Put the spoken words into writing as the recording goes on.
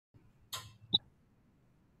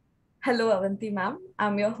Hello, Avanti ma'am.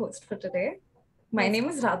 I'm your host for today. My Nice. name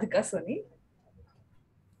is Radhika Soni.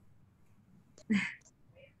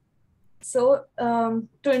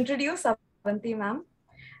 To introduce Avanti ma'am,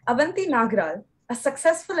 Avanti Nagral, a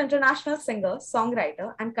successful international singer,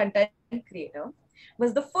 songwriter, and content creator,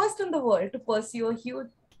 was the first in the world to pursue a huge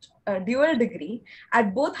dual degree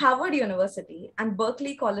at both Harvard University and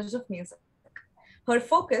Berklee College of Music. Her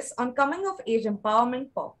focus on coming of age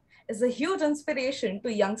empowerment pop is a huge inspiration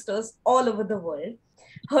to youngsters all over the world.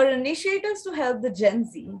 Her initiatives to help the Gen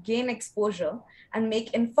Z gain exposure and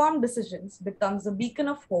make informed decisions becomes a beacon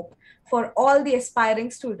of hope for all the aspiring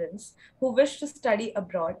students who wish to study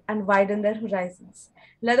abroad and widen their horizons.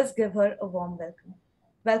 Let us give her a warm welcome.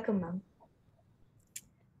 Welcome, ma'am.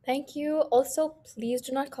 Thank you. Also, please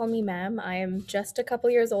do not call me ma'am. I am just a couple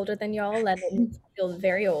years older than y'all and it makes me feel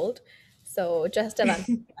very old. So just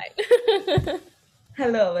Avanti. Fine.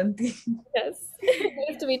 Hello, Avanti. Yes.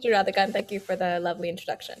 Nice to meet you, Radhika, and thank you for the lovely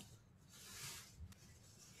introduction.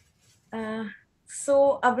 Uh,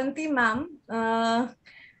 Avanti, ma'am,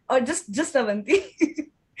 or just Avanti.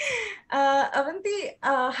 Avanti,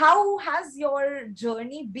 how has your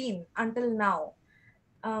journey been until now?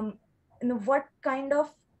 Um, what kind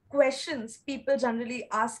of questions people generally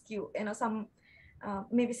ask you? Some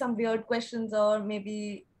maybe some weird questions, or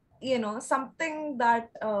maybe something that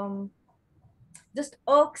just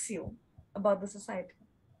irks you about the society.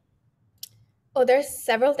 Oh, there's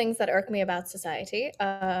several things that irk me about society.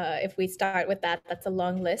 If we start with that, that's a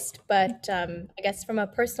long list. But I guess from a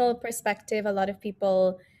personal perspective, a lot of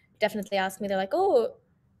people definitely ask me, they're like, oh,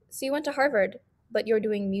 so you went to Harvard, but you're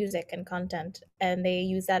doing music and content. And they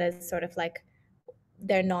use that as sort of like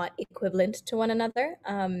they're not equivalent to one another.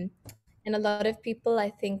 And a lot of people,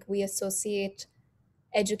 I think, we associate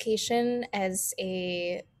education as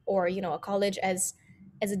a, or, a college as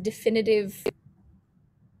a definitive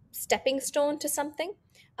stepping stone to something.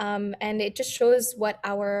 And it just shows what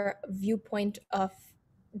our viewpoint of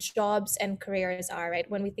jobs and careers are, right?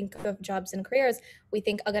 When we think of jobs and careers, we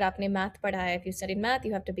think agar aapne math padha hai, if you studied math,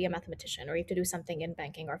 you have to be a mathematician or you have to do something in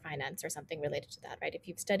banking or finance or something related to that, right? If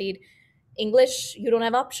you've studied English, you don't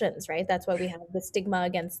have options, right? That's why we have the stigma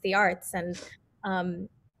against the arts. And um,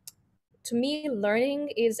 to me,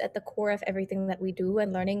 learning is at the core of everything that we do,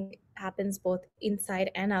 and learning happens both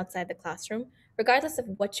inside and outside the classroom. Regardless of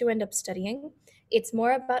what you end up studying, it's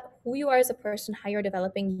more about who you are as a person, how you're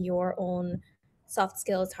developing your own soft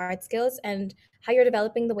skills, hard skills, and how you're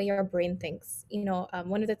developing the way your brain thinks.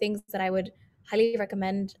 One of the things that I would highly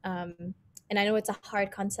recommend, and I know it's a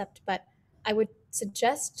hard concept, but I would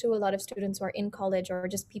suggest to a lot of students who are in college or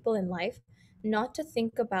just people in life not to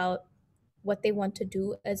think about what they want to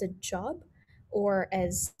do as a job or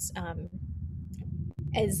as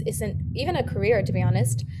isn't even a career, to be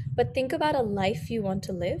honest, but think about a life you want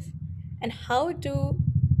to live and how do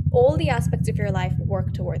all the aspects of your life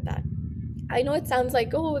work toward that. I know it sounds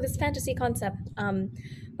like, oh, this fantasy concept,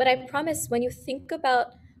 but I promise when you think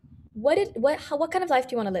about what kind of life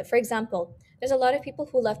do you want to live? For example, there's a lot of people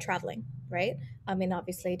who love traveling, right? I mean,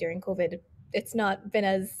 obviously during COVID, it's not been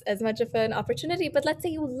as much of an opportunity, but let's say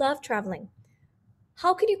you love traveling.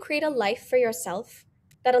 How can you create a life for yourself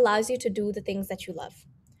that allows you to do the things that you love?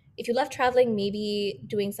 If you love traveling, maybe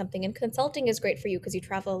doing something in consulting is great for you because you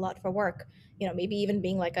travel a lot for work. Maybe even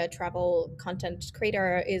being like a travel content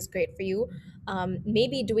creator is great for you.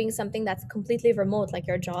 Maybe doing something that's completely remote, like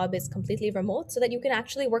your job is completely remote, so that you can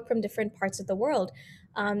actually work from different parts of the world.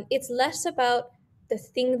 It's less about the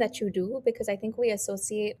thing that you do because I think we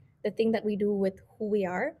associate the thing that we do with who we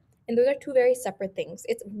are, and those are two very separate things.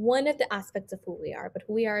 It's one of the aspects of who we are, but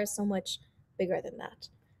who we are is so much bigger than that.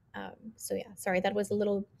 So yeah, sorry, that was a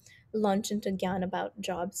little launch into Gyan about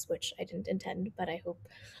jobs, which I didn't intend, but I hope.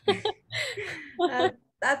 uh,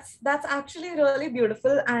 that's actually really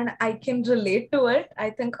beautiful, and I can relate to it.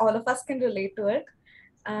 I think all of us can relate to it.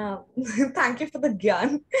 Um, Thank you for the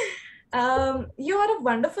gyan. You are a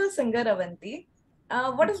wonderful singer, Avanti.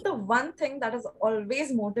 What Thank is you. the one thing that has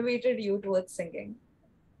always motivated you towards singing?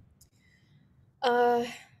 Uh,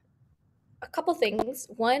 a couple things.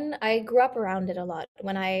 One, I grew up around it a lot. So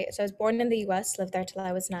I was born in the US, lived there till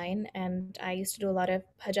I was 9, and I used to do a lot of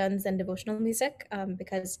bhajans and devotional music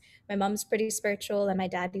because my mom's pretty spiritual and my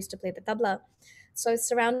dad used to play the tabla. So I was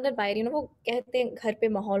surrounded by it. वो कहते हैं घर पे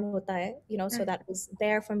माहौल होता है, so that was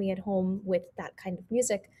there for me at home with that kind of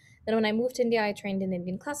music. Then when I moved to India, I trained in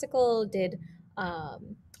Indian classical, did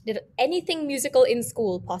anything musical in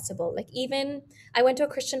school possible. Like even I went to a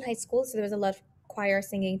Christian high school, so there was a lot of choir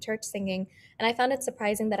singing, church singing, and I found it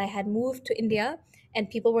surprising that I had moved to India and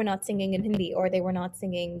people were not singing in Hindi or they were not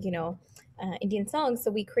singing, Indian songs.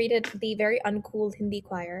 So we created the very uncool Hindi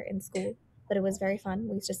choir in school, but it was very fun.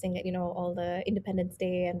 We used to sing it, all the Independence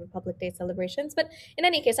Day and Republic Day celebrations. But in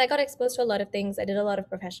any case, I got exposed to a lot of things. I did a lot of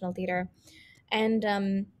professional theater, and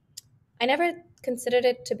I never considered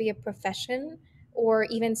it to be a profession or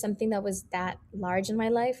even something that was that large in my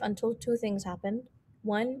life until two things happened.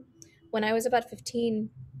 One, when I was about 15,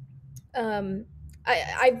 um,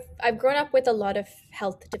 I've grown up with a lot of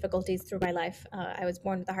health difficulties through my life. I was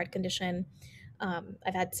born with a heart condition.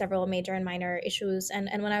 I've had several major and minor issues, and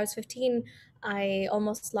when I was 15, I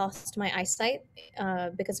almost lost my eyesight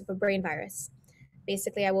because of a brain virus.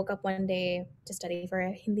 Basically, I woke up one day to study for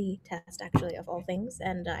a Hindi test, actually, of all things,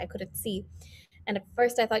 and I couldn't see. And at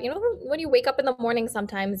first, I thought, when you wake up in the morning,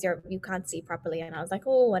 sometimes you can't see properly, and I was like,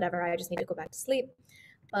 oh, whatever, I just need to go back to sleep.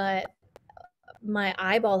 But my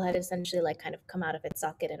eyeball had essentially like kind of come out of its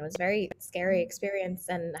socket, and it was a very scary experience,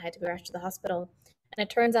 and I had to be rushed to the hospital. And it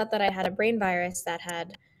turns out that I had a brain virus that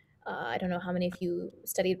had I don't know how many of you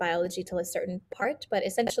studied biology till a certain part, but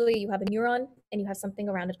essentially you have a neuron and you have something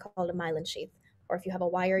around it called a myelin sheath, or if you have a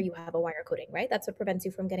wire, you have a wire coating, right? That's what prevents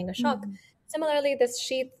you from getting a shock. Mhm. Similarly, this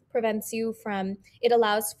sheath prevents you from, it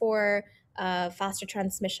allows for faster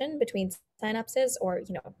transmission between synapses, or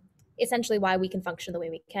essentially why we can function the way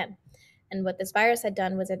we can. And what this virus had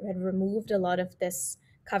done was it had removed a lot of this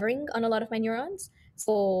covering on a lot of my neurons.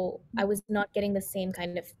 So I was not getting the same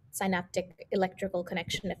kind of synaptic electrical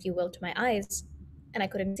connection, if you will, to my eyes, and I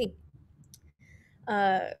couldn't see.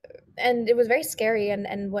 Uh, and it was very scary.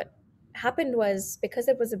 And what happened was, because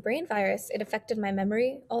it was a brain virus, it affected my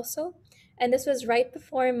memory also. And this was right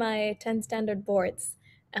before my 10 standard boards,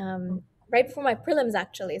 right before my prelims,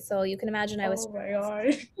 actually. So you can imagine I was Oh my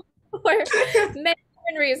God. for many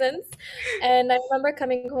different reasons. And I remember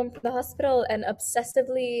coming home from the hospital and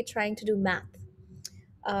obsessively trying to do math,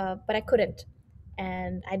 but I couldn't.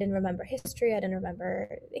 And I didn't remember history, I didn't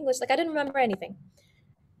remember English, like I didn't remember anything.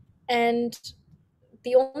 And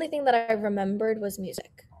the only thing that I remembered was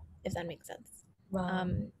music, if that makes sense. Wow.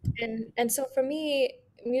 And so for me,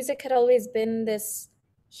 music had always been this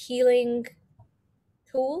healing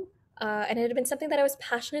tool, and it had been something that I was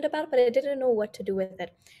passionate about, but I didn't know what to do with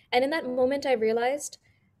it. And in that moment, I realized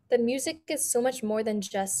that music is so much more than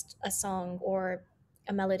just a song or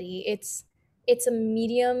a melody. It's a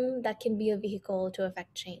medium that can be a vehicle to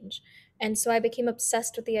affect change. And so I became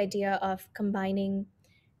obsessed with the idea of combining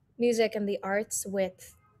music and the arts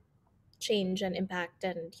with change and impact.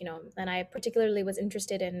 And I particularly was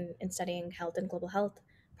interested in studying health and global health.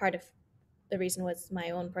 Part of the reason was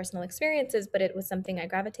my own personal experiences, but it was something I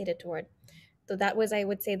gravitated toward. So that was, I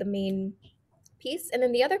would say, the main piece. And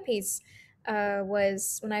then the other piece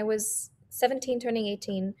was when I was 17, turning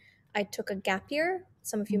 18, I took a gap year.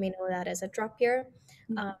 Some of you may know that as a drop year.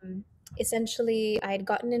 Um, Essentially, I had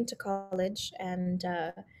gotten into college, and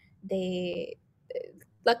they,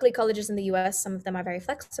 luckily, colleges in the US, some of them are very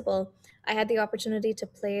flexible. I had the opportunity to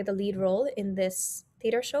play the lead role in this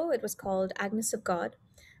theater show. It was called Agnes of God.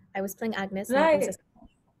 I was playing Agnes, and it was a, Right.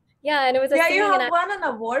 yeah, and it was a Yeah, you singing and have won an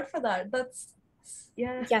award for that. That's,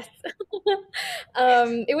 yeah. yes.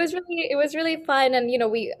 It was really fun, and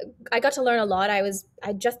I got to learn a lot.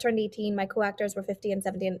 I just turned 18. My co-actors were 50 and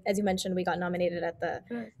 70, and as you mentioned, we got nominated at the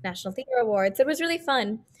Right. National Theatre Awards. It was really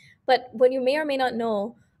fun. But what you may or may not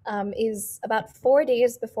know is about 4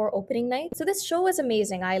 days before opening night. So this show was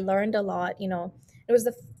amazing. I learned a lot. It was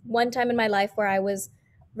the one time in my life where I was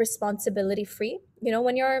responsibility free.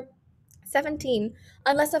 When you're 17,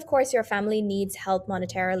 unless of course your family needs help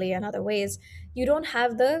monetarily and other ways, you don't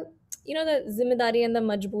have the zimmedari and the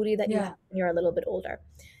majburi that you have Yeah. when you're a little bit older.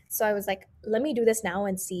 So I was like, let me do this now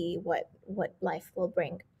and see what life will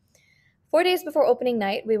bring. 4 days before opening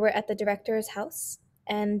night, we were at the director's house,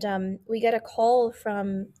 and we get a call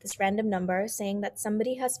from this random number saying that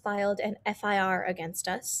somebody has filed an FIR against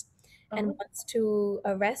us and Oh. wants to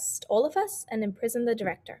arrest all of us and imprison the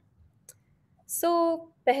director.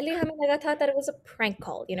 So पहले हमें लगा था that it was a prank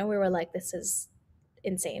call. We were like, this is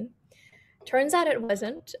insane. Turns out it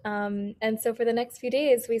wasn't. And so for the next few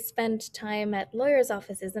days, we spent time at lawyers'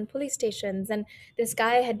 offices and police stations. And this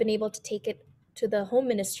guy had been able to take it to the home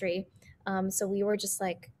ministry. So we were just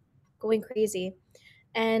like going crazy.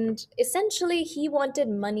 And essentially, he wanted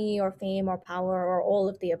money or fame or power or all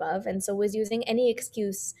of the above. And so was using any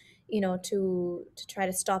excuse, to try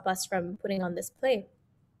to stop us from putting on this play.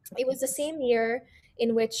 It was the Yes. same year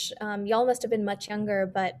in which y'all must have been much younger,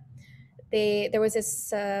 but there was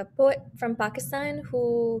this poet from Pakistan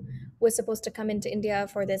who was supposed to come into India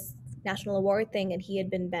for this national award thing, and he had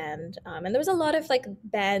been banned. And there was a lot of like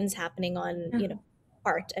bans happening on Uh-huh.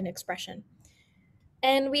 art and expression.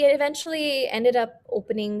 And we eventually ended up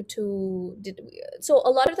opening so a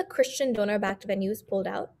lot of the Christian donor backed venues pulled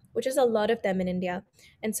out, which is a lot of them in India.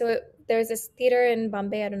 And so there's this theater in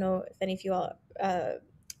Bombay. I don't know if any of you all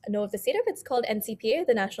know of the theater. It's called NCPA,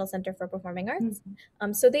 the National Center for Performing Arts.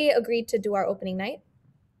 Mhm. So they agreed to do our opening night.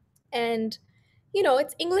 And, you know,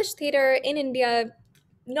 it's English theater in India,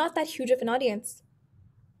 not that huge of an audience.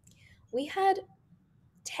 We had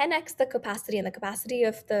 10x the capacity, and the capacity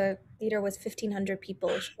of the theater was 1,500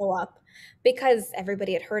 people show up because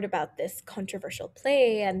everybody had heard about this controversial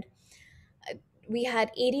play. And we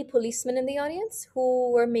had 80 policemen in the audience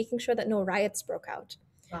who were making sure that no riots broke out.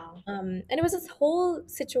 Wow. And it was this whole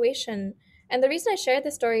situation. And the reason I shared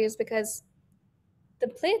this story is because the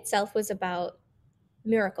play itself was about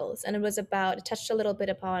miracles, and it touched a little bit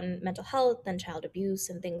upon mental health and child abuse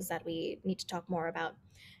and things that we need to talk more about.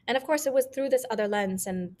 And of course, it was through this other lens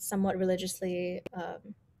and somewhat religiously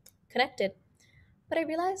connected. But I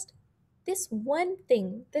realized this one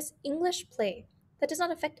thing, this English play that does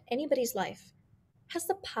not affect anybody's life, has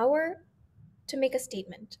the power to make a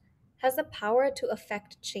statement, has the power to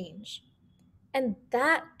affect change. And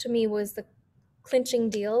that to me was the clinching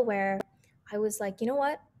deal where I was like, you know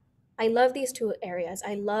what? I love these two areas.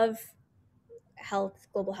 I love health,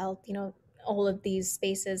 global health, you know, all of these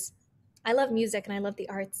spaces. I love music and I love the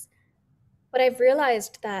arts. But I've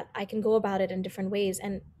realized that I can go about it in different ways,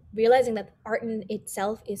 and realizing that art in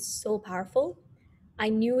itself is so powerful. I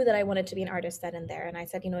knew that I wanted to be an artist then and there. And I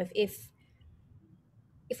said, you know,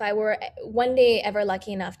 if I were one day ever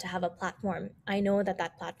lucky enough to have a platform, I know that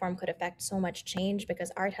that platform could affect so much change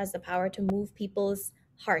because art has the power to move people's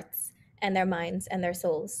hearts and their minds and their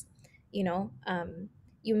souls. You know,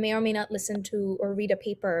 you may or may not listen to or read a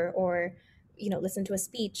paper or, you know, listen to a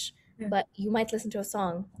speech, Yeah. but you might listen to a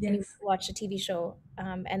song and you Yes. watch a TV show,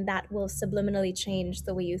 and that will subliminally change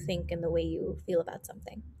the way you think and the way you feel about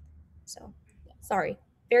something. So, yeah, sorry,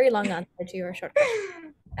 very long answer to your short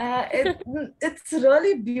question. It's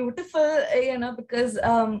really beautiful, because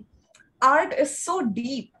art is so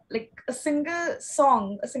deep. Like a single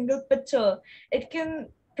song, a single picture, it can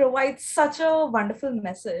provide such a wonderful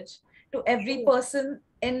message to every True. person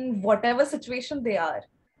in whatever situation they are.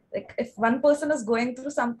 Like if one person is going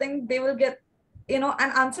through something, they will get,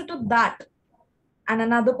 an answer to that, and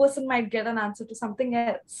another person might get an answer to something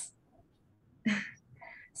else.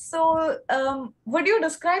 So, would you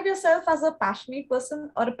describe yourself as a passionate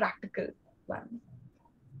person or a practical one?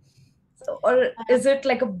 So, or is it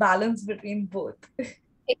like a balance between both?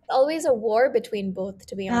 It's always a war between both,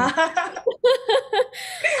 to be honest.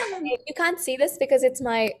 You can't see this because it's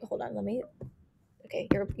my. Hold on, let me. Okay,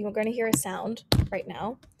 you're going to hear a sound right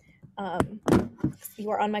now. Um, you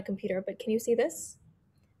are on my computer, but can you see this?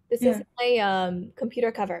 This is Yeah, my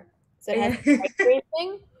computer cover. So it has yeah. the right brain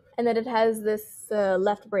thing, and then it has this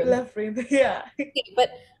left brain thing. Left brain. Yeah.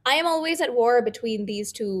 But I am always at war between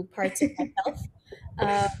these two parts of myself.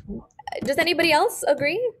 Um, does anybody else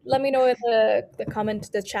agree? Let me know in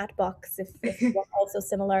the chat box if you're also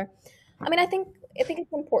similar. I mean, I think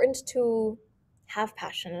it's important to have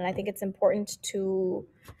passion, and I think it's important to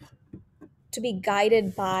be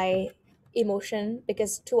guided by emotion,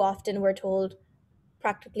 because too often we're told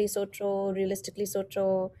practically socho, realistically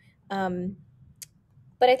socho. Um,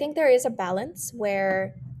 but I think there is a balance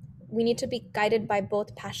where we need to be guided by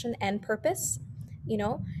both passion and purpose. You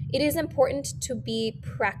know, it is important to be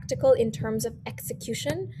practical in terms of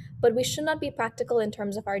execution, but we should not be practical in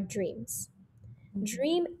terms of our dreams.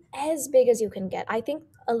 Dream as big as you can get. I think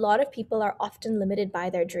a lot of people are often limited by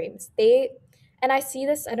their dreams. And I see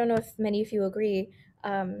this, I don't know if many of you agree,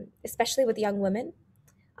 especially with young women.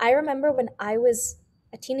 I remember when I was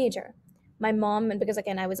a teenager, my mom, and because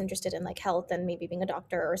again, I was interested in like health and maybe being a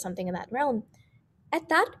doctor or something in that realm, at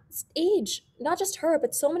that age, not just her,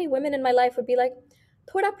 but so many women in my life would be like,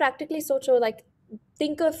 thoda practically socho, like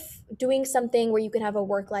think of doing something where you can have a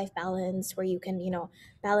work-life balance, where you can, you know,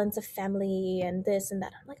 balance a family and this and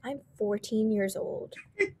that. I'm like, I'm 14 years old.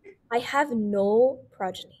 I have no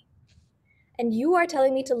progeny. And you are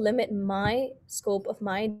telling me to limit my scope of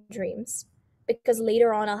my dreams because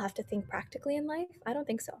later on I'll have to think practically in life? I don't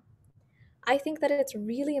think so. I think that it's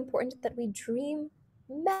really important that we dream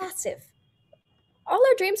massive. All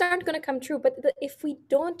our dreams aren't going to come true, but if we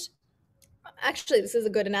don't, actually, this is a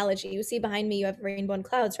good analogy. You see behind me, you have rainbow and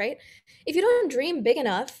clouds, right? If you don't dream big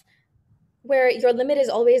enough, where your limit is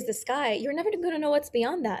always the sky, you're never going to know what's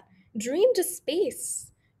beyond that. Dream to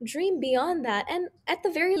space, dream beyond that, and at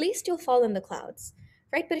the very least, you'll fall in the clouds,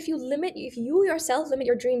 right? But if you yourself limit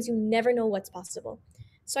your dreams, you never know what's possible.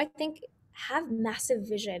 So I think have massive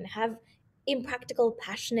vision, have impractical,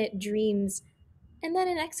 passionate dreams, And then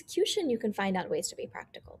in execution, you can find out ways to be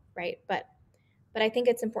practical, right? But I think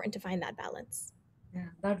it's important to find that balance. Yeah,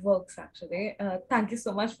 that works actually. Thank you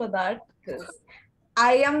so much for that, because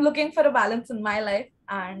I am looking for a balance in my life,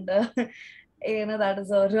 and that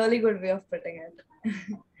is a really good way of putting it.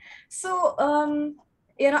 So,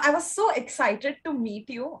 I was so excited to meet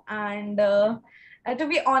you, and to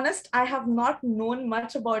be honest, I have not known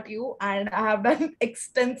much about you, and I have done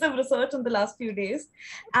extensive research in the last few days,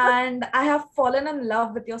 and I have fallen in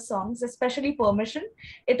love with your songs, especially Permission.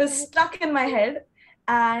 It is Oh, stuck in my head,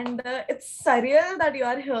 and it's surreal that you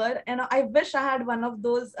are here. And I wish I had one of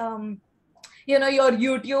those your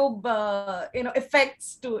YouTube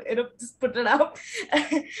effects to just put it up.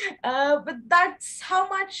 But that's how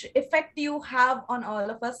much effect you have on all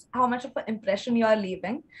of us, how much of an impression you are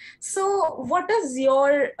leaving. So what is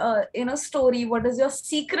your story, what is your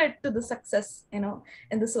secret to the success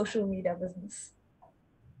in the social media business?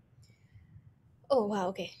 oh wow,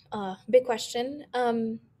 okay. Big question.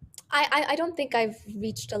 I don't think I've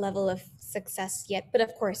reached a level of success yet, but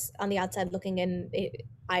of course, on the outside looking in,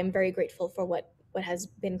 I'm very grateful for what has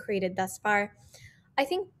been created thus far. I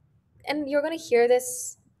think, and you're going to hear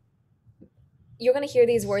these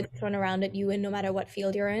words thrown around at you, and no matter what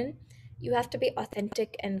field you're in, you have to be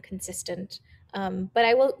authentic and consistent. But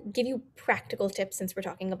I will give you practical tips since we're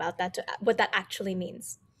talking about that, to what that actually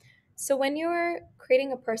means. So when you're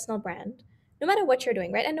creating a personal brand, no matter what you're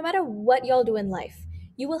doing, right? And no matter what y'all do in life,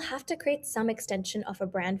 you will have to create some extension of a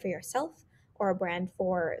brand for yourself or a brand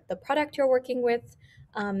for the product you're working with.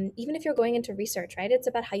 Even if you're going into research, right? It's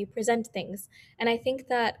about how you present things. And I think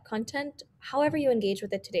that content, however you engage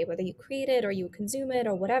with it today, whether you create it or you consume it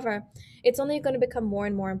or whatever, it's only going to become more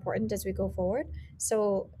and more important as we go forward.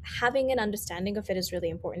 So having an understanding of it is really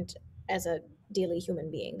important as a daily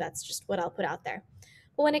human being. That's just what I'll put out there.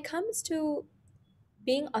 But when it comes to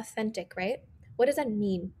being authentic, right? What does that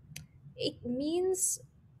mean? It means,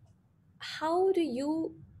 how do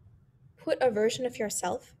you put a version of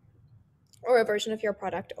yourself or a version of your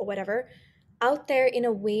product or whatever out there in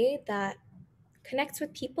a way that connects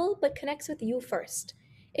with people, but connects with you first?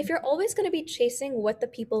 If you're always going to be chasing what the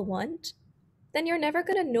people want, then you're never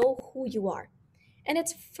going to know who you are. And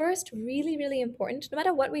it's first really, really important, no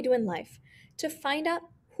matter what we do in life, to find out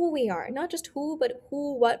who we are. Not just who, but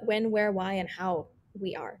who, what, when, where, why, and how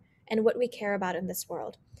we are, and what we care about in this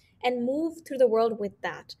world. And move through the world with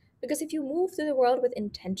that. Because if you move through the world with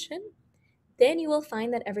intention, then you will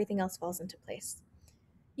find that everything else falls into place.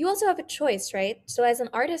 You also have a choice, right? So, as an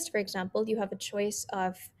artist, for example, you have a choice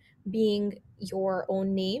of being your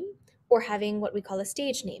own name or having what we call a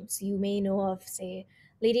stage name. So, you may know of, say,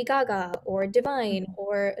 Lady Gaga or Divine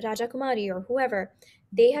or Raja Kumari or whoever.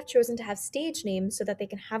 They have chosen to have stage names so that they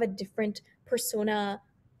can have a different persona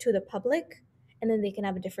to the public, and then they can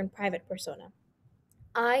have a different private persona.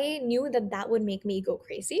 I knew that that would make me go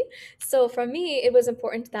crazy. So for me, it was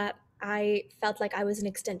important that I felt like I was an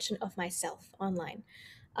extension of myself online.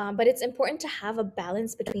 But it's important to have a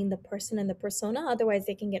balance between the person and the persona, otherwise,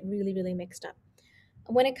 they can get really, really mixed up.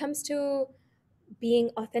 When it comes to being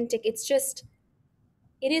authentic, it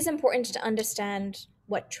is important to understand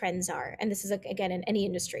what trends are. And this is, like, again, in any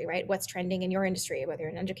industry, right? What's trending in your industry, whether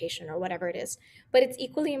you're in education or whatever it is. But it's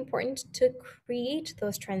equally important to create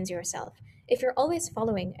those trends yourself. If you're always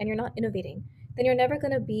following and you're not innovating, then you're never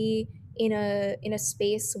going to be in a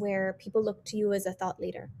space where people look to you as a thought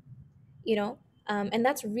leader, you know. And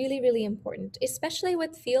that's really, really important, especially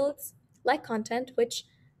with fields like content, which,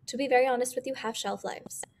 to be very honest with you, have shelf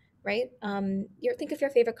lives, right? Think of your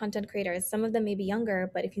favorite content creators. Some of them may be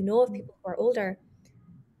younger, but if you know of people who are older,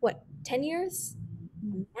 what, 10 years,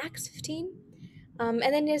 max 15? And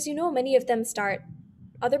then, as you know, many of them start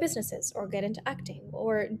other businesses or get into acting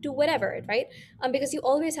or do whatever, right? Because you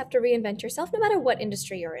always have to reinvent yourself no matter what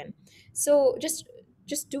industry you're in. So just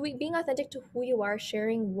doing, being authentic to who you are,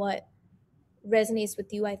 sharing what resonates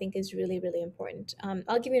with you, I think, is really, really important.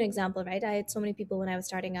 I'll give you an example, right? I had so many people when I was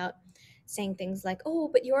starting out saying things like, "Oh,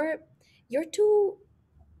 but you're too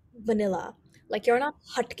vanilla. Like, you're not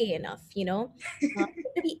hotke enough, you know? You have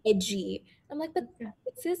to be edgy." I'm like, but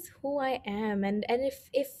this is who I am, and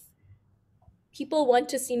if people want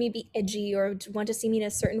to see me be edgy or want to see me in a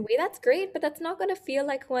certain way, that's great, but that's not going to feel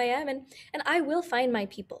like who I am. And I will find my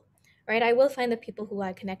people, right? I will find the people who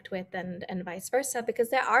I connect with, and vice versa, because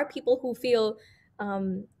there are people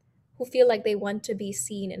um, who feel like they want to be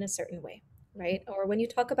seen in a certain way, right? Or when you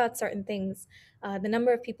talk about certain things, the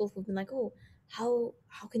number of people who've been like, "Oh,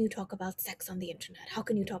 how can you talk about sex on the internet? How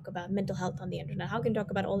can you talk about mental health on the internet? How can you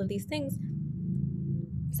talk about all of these things?"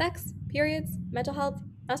 Sex, periods, mental health,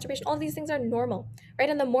 masturbation, all these things are normal, right?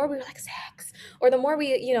 And the more we like sex, or the more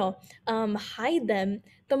we, hide them,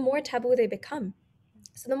 the more taboo they become.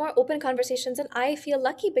 So the more open conversations, and I feel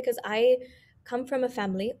lucky because I come from a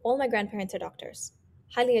family, all my grandparents are doctors,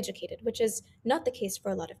 highly educated, which is not the case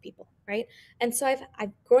for a lot of people, right? And so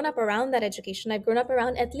I've grown up around that education. I've grown up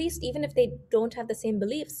around, at least even if they don't have the same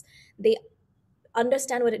beliefs, they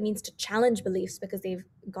understand what it means to challenge beliefs because they've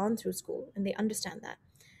gone through school and they understand that.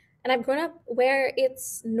 And I've grown up where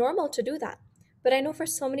it's normal to do that. But I know for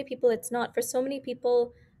so many people it's not. For so many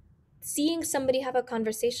people, seeing somebody have a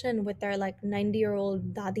conversation with their like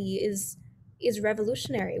 90-year-old dadi is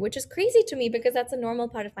revolutionary, which is crazy to me because that's a normal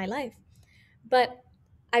part of my life. But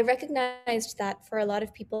I recognized that for a lot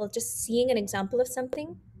of people, just seeing an example of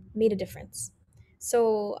something made a difference.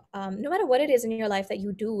 So no matter what it is in your life that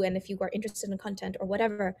you do, and if you are interested in content or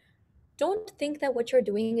whatever, don't think that what you're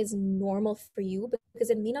doing is normal for you,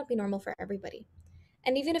 because it may not be normal for everybody.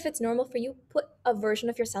 And even if it's normal for you, put a version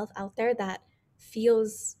of yourself out there that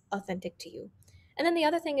feels authentic to you. And then the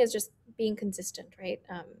other thing is just being consistent, right?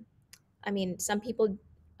 I mean, some people,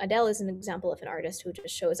 Adele is an example of an artist who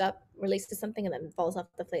just shows up, releases something, and then falls off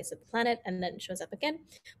the face of the planet and then shows up again.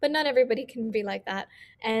 But not everybody can be like that.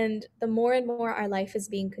 And the more and more our life is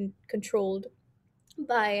being controlled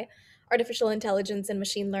by artificial intelligence and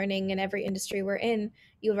machine learning in every industry we're in,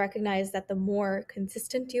 you'll recognize that the more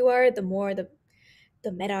consistent you are, the more the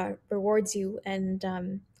meta rewards you. And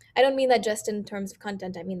I don't mean that just in terms of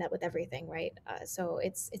content, I mean that with everything, right? So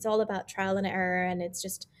it's all about trial and error, and it's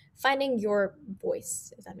just finding your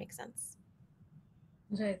voice, if that makes sense.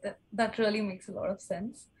 Right, that really makes a lot of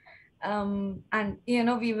sense. And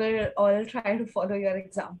we will all try to follow your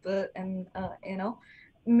example and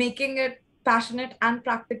making it passionate and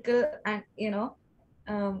practical, and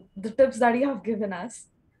the tips that you have given us.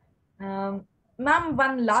 Ma'am,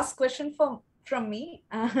 one last question from me.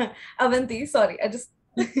 Avanti, sorry, I just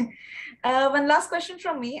one last question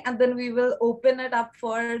from me, and then we will open it up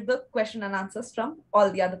for the question and answers from all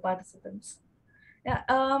the other participants. Yeah.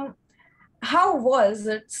 How was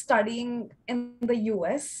it studying in the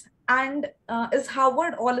US, and is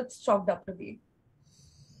Harvard all it's chalked up to be?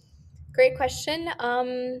 Great question.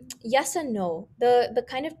 Yes and no. The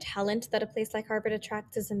kind of talent that a place like Harvard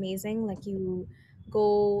attracts is amazing. Like, you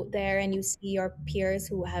go there and you see your peers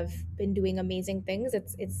who have been doing amazing things.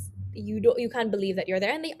 It's you can't believe that you're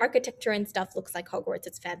there, and the architecture and stuff looks like Hogwarts.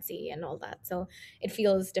 It's fancy and all that, so it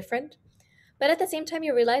feels different. But at the same time,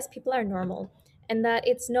 you realize people are normal, and that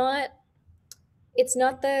it's not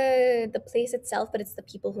the place itself, but it's the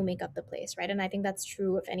people who make up the place, right? And I think that's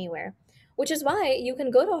true of anywhere, which is why you can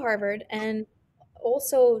go to Harvard and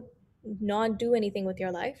also not do anything with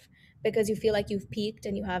your life because you feel like you've peaked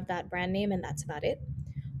and you have that brand name and that's about it.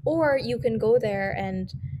 Or you can go there and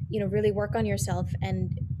really work on yourself,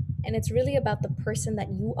 and it's really about the person that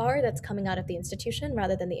you are that's coming out of the institution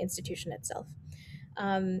rather than the institution itself.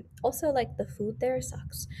 Also, like, the food there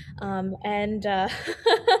sucks, and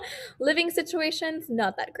living situations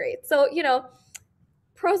not that great. So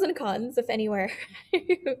pros and cons of anywhere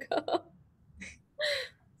you go.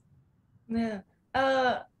 Yeah.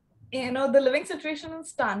 Uh, the living situation in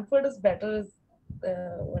Stanford is better, is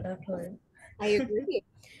what I've heard. I agree.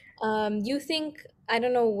 You think, I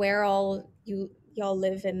don't know where all y'all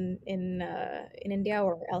live in India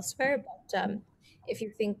or elsewhere, but if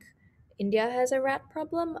you think India has a rat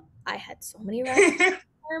problem, I had so many rats on my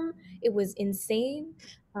farm. It was insane.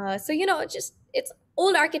 So just it's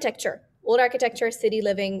old architecture, city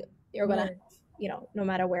living. You're gonna have, Right. no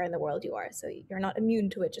matter where in the world you are. So you're not immune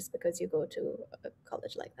to it just because you go to a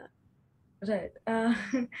college like that. Right.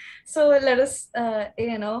 So let us,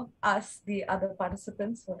 ask the other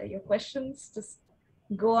participants what are your questions. Just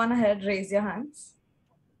go on ahead, raise your hands.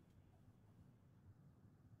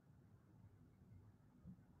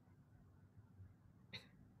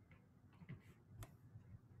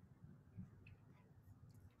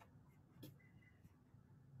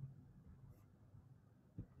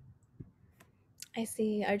 I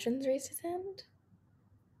see Arjun's raised his hand.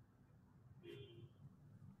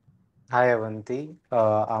 Hi, Avanti.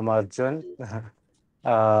 I'm Arjun,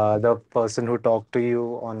 the person who talked to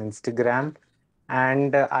you on Instagram.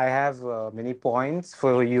 And I have many points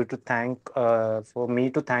for you to thank, for me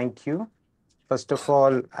to thank you. First of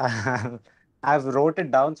all, I've wrote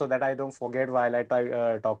it down so that I don't forget while I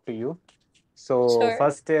talk to you. So Sure.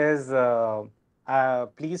 first is,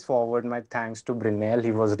 please forward my thanks to Brunel.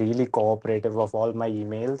 He was really cooperative of all my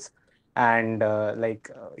emails, and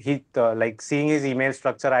like seeing his email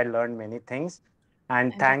structure, I learned many things.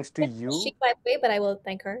 And I'm thanks to she, you. by the way, but I will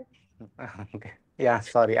thank her. Okay. Yeah,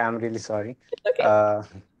 sorry. I'm really sorry. Okay. Uh,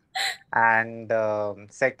 And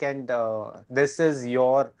second, this is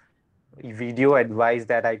your video advice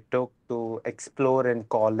that I took to explore in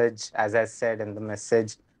college, as I said in the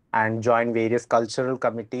message, and join various cultural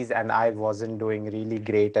committees. And I wasn't doing really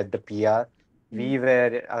great at the PR. Mm. We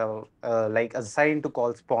were like assigned to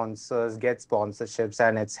call sponsors, get sponsorships,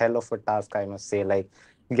 and it's hell of a task, I must say. Like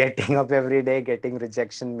getting up every day, getting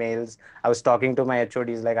rejection mails. I was talking to my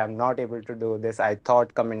HODs, like, I'm not able to do this. I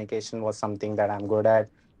thought communication was something that I'm good at,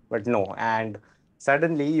 but no. And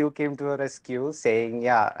suddenly you came to a rescue saying,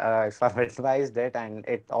 yeah, if I've advised it, and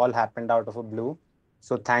it all happened out of a blue.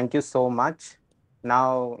 So thank you so much.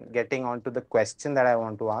 Now, getting on to the question that I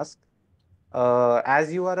want to ask.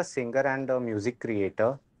 As you are a singer and a music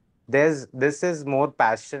creator, there's this is more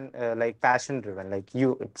passion, like passion driven. Like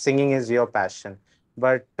you, singing is your passion.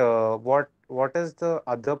 But what is the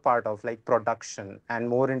other part of like production and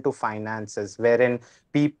more into finances, wherein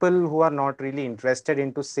people who are not really interested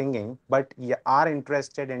into singing, but are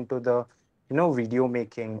interested into the video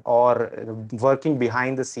making or working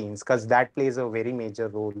behind the scenes, because that plays a very major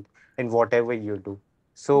role in whatever you do.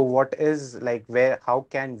 So what is like where how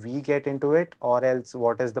can we get into it, or else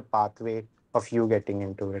what is the pathway of you getting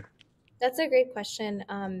into it? That's a great question.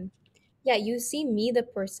 Yeah, you see me, the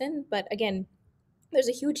person, but again, there's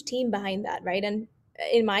a huge team behind that, right? And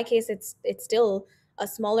in my case, it's still a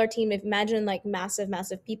smaller team. If imagine like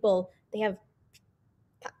massive people, they have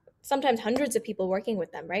sometimes hundreds of people working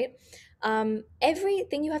with them, right?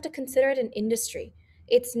 Everything you have to consider it an industry.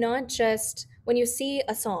 It's not just when you see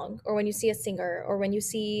a song or when you see a singer or when you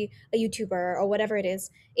see a YouTuber or whatever it is.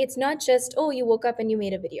 It's not just, oh, you woke up and you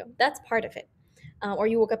made a video. That's part of it. Or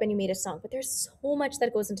you woke up and you made a song. But there's so much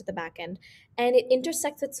that goes into the back end, and it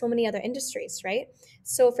intersects with so many other industries, right?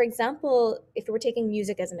 So, for example, if we're taking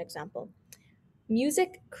music as an example,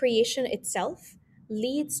 music creation itself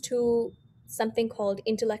leads to something called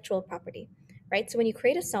intellectual property, right? So when you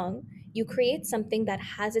create a song, you create something that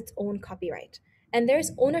has its own copyright. And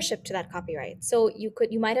there's ownership to that copyright. So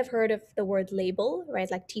you might have heard of the word label,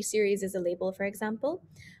 right? Like T Series is a label, for example.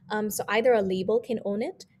 So either a label can own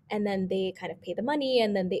it, and then they kind of pay the money,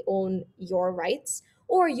 and then they own your rights,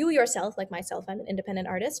 or you yourself, like myself, I'm an independent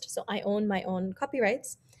artist, so I own my own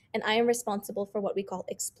copyrights, and I am responsible for what we call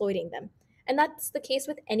exploiting them. And that's the case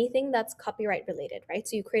with anything that's copyright related, right?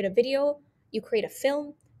 So you create a video, you create a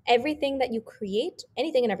film, everything that you create,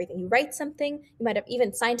 anything and everything. You write something, you might have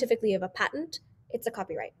even scientifically have a patent, it's a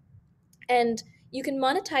copyright. And you can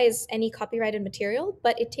monetize any copyrighted material,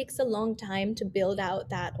 but it takes a long time to build out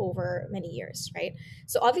that over many years, right?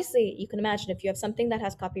 So obviously, you can imagine if you have something that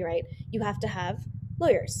has copyright, you have to have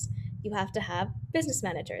lawyers, you have to have business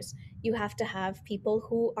managers, you have to have people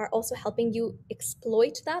who are also helping you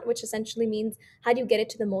exploit that, which essentially means how do you get it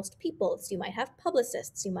to the most people? So you might have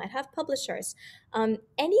publicists, you might have publishers,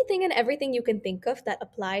 anything and everything you can think of that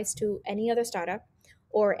applies to any other startup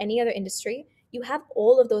or any other industry. You have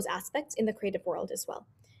all of those aspects in the creative world as well.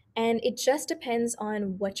 And it just depends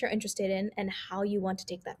on what you're interested in and how you want to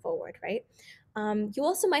take that forward, right? You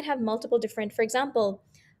also might have multiple different, for example,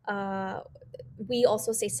 uh, we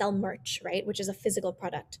also say sell merch, right? Which is a physical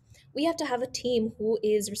product. We have to have a team who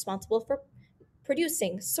is responsible for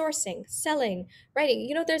producing, sourcing, selling,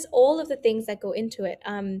 writing. There's all of the things that go into it.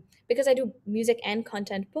 Because I do music and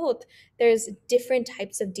content both, there's different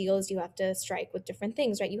types of deals you have to strike with different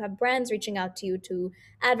things, right? You have brands reaching out to you to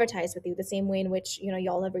advertise with you the same way in which,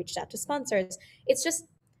 y'all have reached out to sponsors. It's just,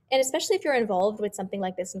 and especially if you're involved with something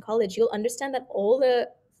like this in college, you'll understand that all the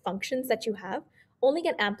functions that you have only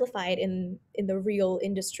get amplified in the real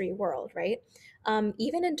industry world, right?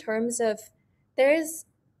 Even in terms of, there's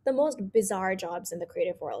the most bizarre jobs in the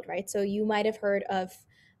creative world, right? So you might have heard of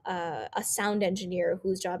a sound engineer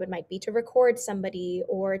whose job it might be to record somebody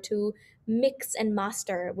or to mix and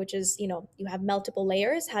master, which is, you have multiple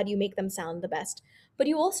layers. How do you make them sound the best? But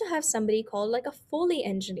you also have somebody called like a Foley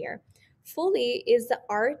engineer. Foley is the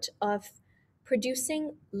art of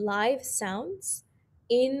producing live sounds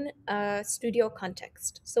in a studio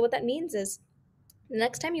context. So what that means is the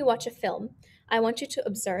next time you watch a film, I want you to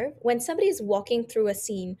observe when somebody is walking through a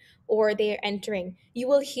scene or they're entering, you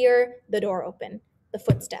will hear the door open, the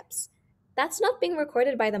footsteps. That's not being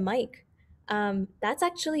recorded by the mic. That's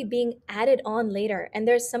actually being added on later. And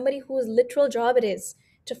there's somebody whose literal job it is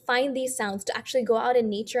to find these sounds, to actually go out in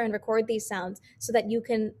nature and record these sounds so that you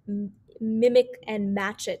can mimic and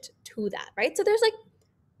match it to that, right? So there's like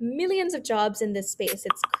millions of jobs in this space.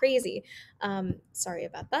 It's crazy. Sorry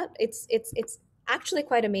about that. It's actually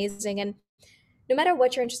quite amazing. And no matter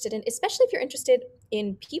what you're interested in, especially if you're interested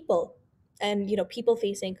in people and people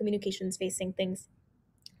facing, communications facing things,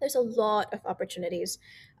 there's a lot of opportunities.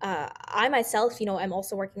 I myself, I'm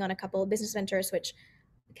also working on a couple of business ventures, which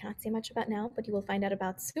I cannot say much about now, but you will find out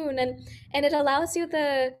about soon. And it allows you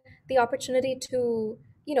the opportunity to,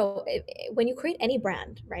 when you create any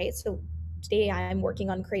brand, right? So today I'm working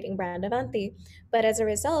on creating brand Avanti, but as a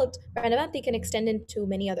result, brand Avanti can extend into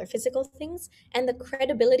many other physical things, and the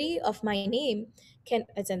credibility of my name can,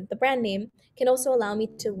 as in the brand name, can also allow me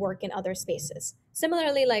to work in other spaces.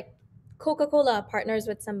 Similarly, like Coca-Cola partners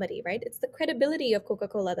with somebody, right? It's the credibility of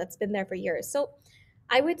Coca-Cola that's been there for years. So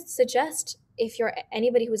I would suggest, if you're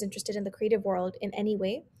anybody who's interested in the creative world in any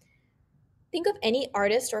way, think of any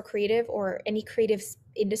artist or creative or any creative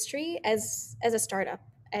industry as a startup,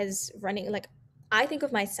 as running, like, I think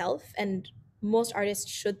of myself, and most artists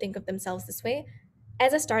should think of themselves this way,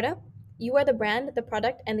 as a startup. You are the brand, the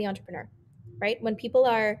product, and the entrepreneur, right? When people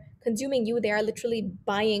are consuming you, they are literally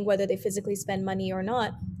buying, whether they physically spend money or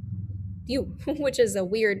not, you, which is a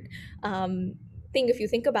weird um, thing if you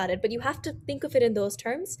think about it. But you have to think of it in those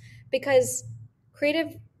terms, because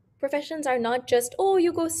creative professions are not just, oh,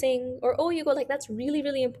 you go sing, or oh, you go, like, that's really,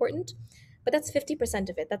 really important. But that's 50%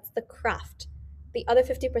 of it. That's the craft. The other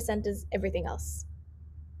 50% is everything else.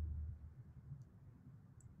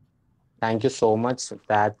 Thank you so much.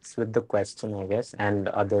 That's with the question, I guess, and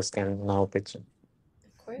others can now pitch in.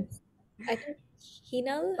 Of course. I think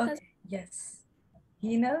Hinal has. Okay, yes.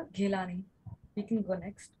 Heenal Gilani. We can go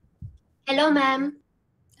next. Hello, ma'am.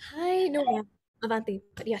 Hi, no, ma'am. Avanti.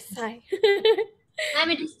 But yes, hi. Ma'am,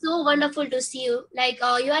 it is so wonderful to see you. Like,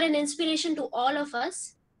 you are an inspiration to all of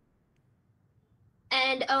us.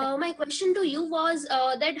 And my question to you was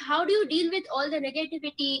that how do you deal with all the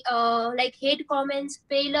negativity, like hate comments,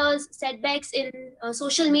 failures, setbacks in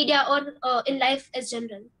social media or in life as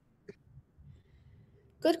general?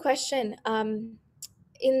 Good question.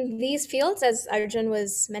 In these fields, as Arjun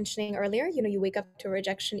was mentioning earlier, you wake up to a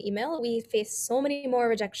rejection email. We face so many more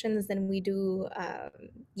rejections than we do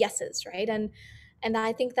yeses, right? And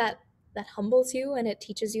I think that humbles you, and it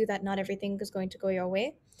teaches you that not everything is going to go your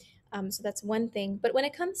way. So that's one thing. But when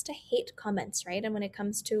it comes to hate comments, right, and when it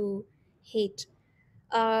comes to hate,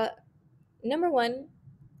 uh, number one,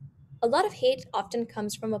 a lot of hate often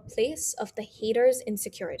comes from a place of the hater's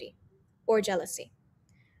insecurity or jealousy,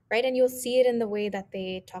 right? And you'll see it in the way that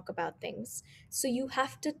they talk about things. So you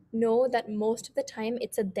have to know that most of the time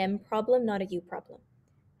it's a them problem, not a you problem.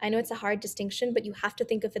 I know it's a hard distinction, but you have to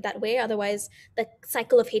think of it that way. Otherwise, the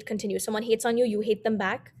cycle of hate continues. Someone hates on you, you hate them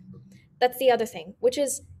back. That's the other thing, which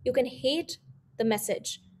is you can hate the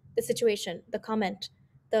message, the situation, the comment,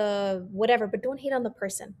 the whatever, but don't hate on the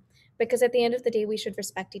person. Because at the end of the day, we should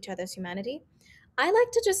respect each other's humanity. I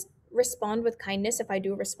like to just respond with kindness if I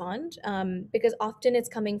do respond, because often it's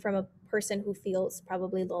coming from a person who feels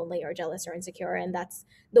probably lonely or jealous or insecure, and that's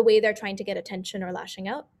the way they're trying to get attention or lashing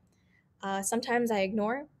out. Sometimes I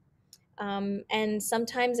ignore, and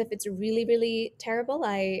sometimes if it's really, really terrible,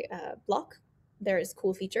 I block. There's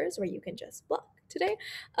cool features where you can just block today.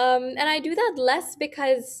 And I do that less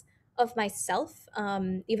because of myself,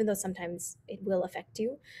 even though sometimes it will affect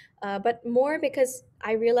you, but more because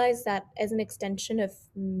I realize that as an extension of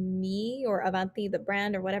me or Avanti, the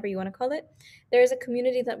brand, or whatever you want to call it, there's a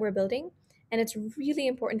community that we're building. And it's really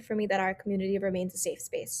important for me that our community remains a safe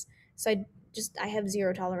space. So I have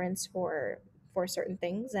zero tolerance for certain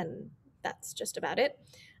things, and that's just about it.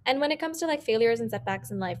 And when it comes to like failures and setbacks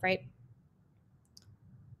in life, right?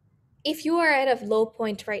 If you are at a low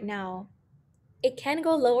point right now, it can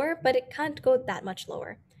go lower, but it can't go that much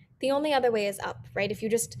lower. The only other way is up, right? If you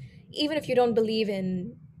just, even if you don't believe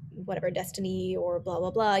in whatever destiny or blah, blah,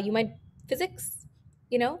 blah, you might, physics,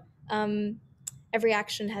 you know, um, every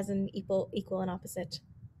action has an equal and opposite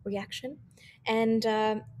reaction. And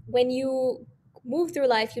when you move through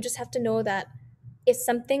life, you just have to know that if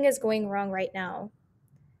something is going wrong right now,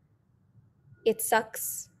 it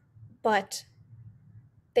sucks, but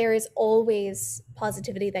there is always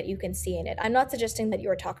positivity that you can see in it. I'm not suggesting that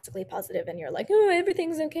you're toxically positive and you're like, oh,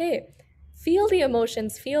 everything's okay. Feel the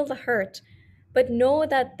emotions, feel the hurt, but know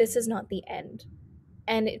that this is not the end.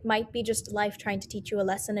 And it might be just life trying to teach you a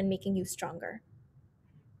lesson and making you stronger.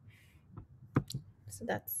 So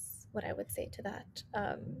that's what I would say to that.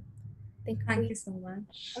 Thank you so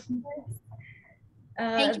much. Of course.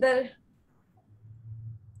 Thank you.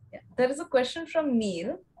 There is a question from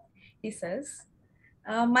Neil. He says,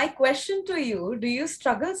 my question to you, do you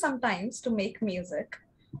struggle sometimes to make music,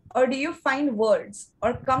 or do you find words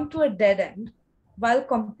or come to a dead end while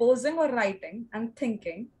composing or writing and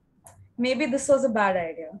thinking, maybe this was a bad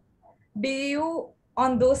idea? Do you,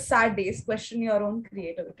 on those sad days, question your own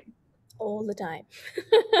creativity? all the time.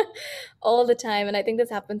 All the time. And I think this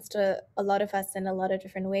happens to a lot of us in a lot of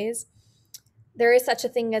different ways. There is such a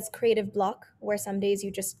thing as creative block, where some days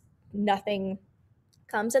you just, nothing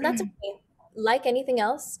comes, and that's okay. Like anything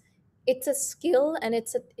else, it's a skill and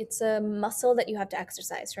it's a muscle that you have to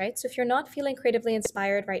exercise, right? So if you're not feeling creatively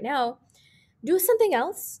inspired right now, do something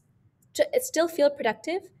else to still feel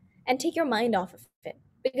productive and take your mind off of it.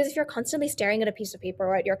 Because if you're constantly staring at a piece of paper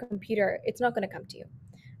or at your computer, it's not going to come to you,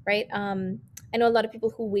 right? I know a lot of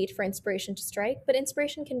people who wait for inspiration to strike, but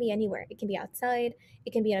inspiration can be anywhere. It can be outside,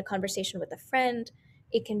 it can be in a conversation with a friend,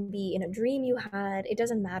 it can be in a dream you had, it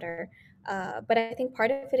doesn't matter. But I think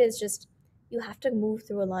part of it is just, you have to move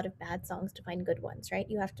through a lot of bad songs to find good ones, right?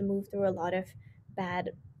 You have to move through a lot of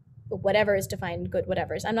bad whatevers to find good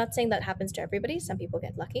whatevers. I'm not saying that happens to everybody. Some people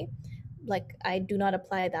get lucky. Like, I do not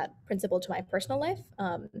apply that principle to my personal life.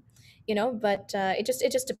 But it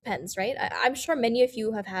just depends, right? I'm sure many of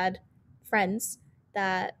you have had friends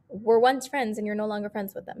that were once friends and you're no longer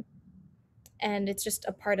friends with them, and it's just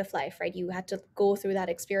a part of life, right? You had to go through that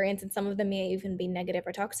experience, and some of them may even be negative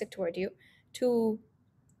or toxic toward you, to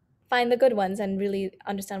find the good ones and really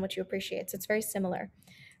understand what you appreciate. So it's very similar.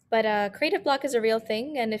 But creative block is a real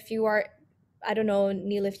thing. And if you are, I don't know,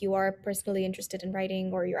 Neil, if you are personally interested in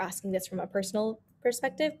writing or you're asking this from a personal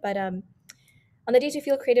perspective, but on the days you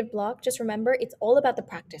feel creative block, just remember it's all about the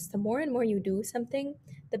practice. The more and more you do something,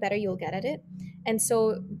 the better you'll get at it. And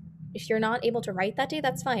so if you're not able to write that day,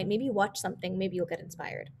 that's fine. Maybe watch something, maybe you'll get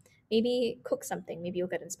inspired. Maybe cook something, maybe you'll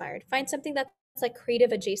get inspired. Find something that's like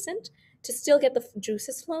creative adjacent to still get the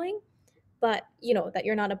juices flowing, but that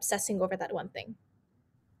you're not obsessing over that one thing.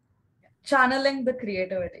 Channeling the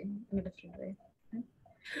creativity in a different way.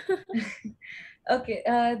 Okay,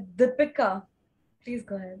 Deepika, please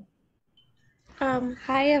go ahead.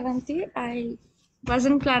 Hi Avanti. I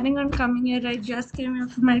wasn't planning on coming here. I just came here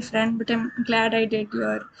for my friend, but I'm glad I did.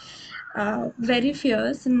 You're very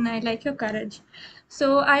fierce and I like your courage.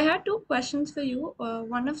 So I had two questions for you.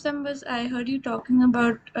 One of them was, I heard you talking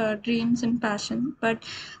about dreams and passion, but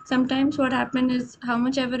sometimes what happens is how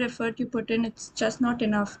much ever effort you put in, it's just not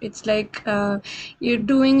enough. It's like you're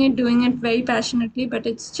doing it very passionately, but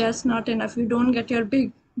it's just not enough. You don't get your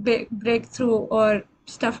big breakthrough or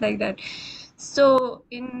stuff like that. So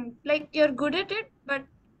in like you're good at it, but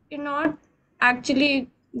you're not actually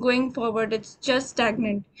going forward. It's just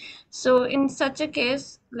stagnant. So in such a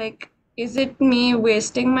case, like, is it me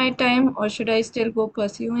wasting my time, or should I still go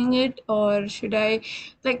pursuing it, or should I,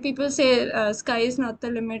 like people say, sky is not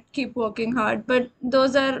the limit, keep working hard, but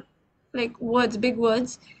those are like words, big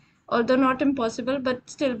words, although not impossible, but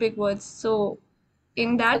still big words. So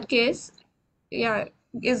in that case, yeah,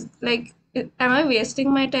 is like, am I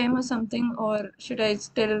wasting my time or something, or should I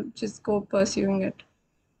still just go pursuing it?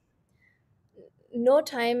 No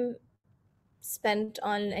time spent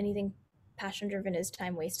on anything passion driven is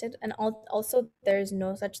time wasted, and also there's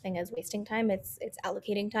no such thing as wasting time. It's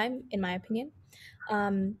allocating time, in my opinion.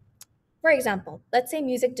 um, for example, let's say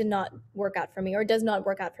music did not work out for me or does not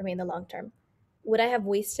work out for me in the long term. Would I have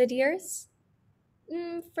wasted years?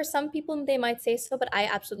 For some people, they might say so, but I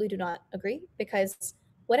absolutely do not agree, because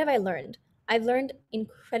what have I learned? I've learned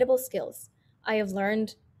incredible skills. I have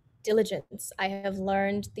learned diligence. I have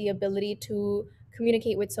learned the ability to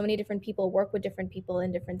communicate with so many different people, work with different people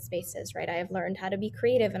in different spaces, right? I have learned how to be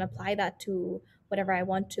creative and apply that to whatever I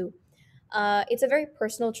want to. It's a very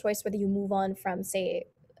personal choice whether you move on from, say,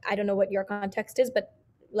 I don't know what your context is, but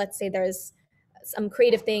let's say there's some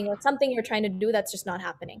creative thing or something you're trying to do that's just not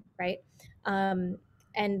happening, right?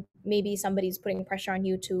 And maybe somebody's putting pressure on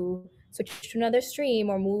you to switch to another stream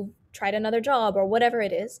or move, try another job or whatever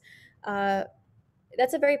it is.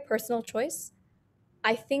 That's a very personal choice.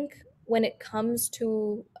 I think when it comes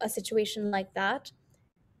to a situation like that,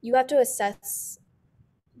 you have to assess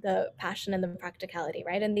the passion and the practicality,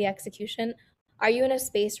 right? And the execution. Are you in a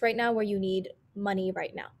space right now where you need money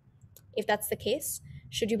right now? If that's the case,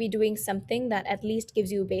 should you be doing something that at least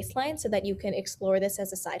gives you a baseline so that you can explore this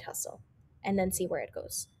as a side hustle and then see where it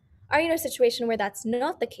goes? Are you in a situation where that's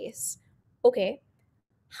not the case? Okay,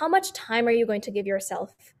 how much time are you going to give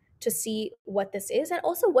yourself to see what this is? And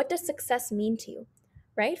also, what does success mean to you,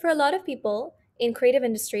 right? For a lot of people in creative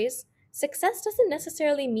industries, success doesn't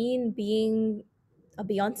necessarily mean being a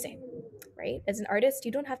Beyonce, right? As an artist,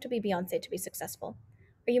 you don't have to be Beyonce to be successful.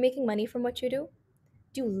 Are you making money from what you do?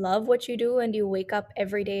 Do you love what you do, and do you wake up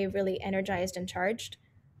every day really energized and charged?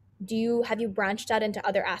 Have you branched out into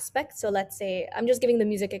other aspects? So let's say, I'm just giving the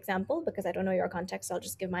music example because I don't know your context, so I'll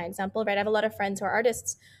just give my example, right? I have a lot of friends who are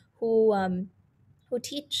artists who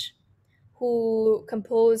teach, who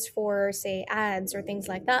compose for, say, ads or things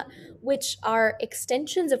like that, which are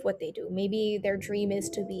extensions of what they do. Maybe their dream is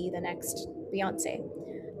to be the next Beyonce,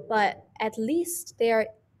 but at least they are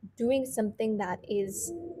doing something that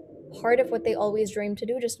is part of what they always dreamed to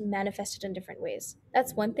do, just manifested in different ways.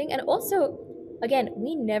 That's one thing. And also, again,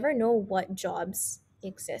 we never know what jobs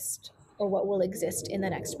exist or what will exist in the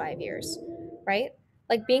next 5 years, right?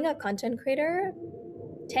 Like being a content creator,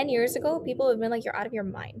 10 years ago, people have been like, you're out of your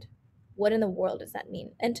mind. What in the world does that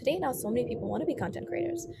mean? And today, now, so many people want to be content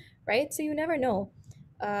creators, right? So you never know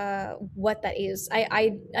what that is.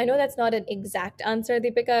 I know that's not an exact answer,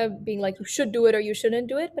 Deepika, being like you should do it or you shouldn't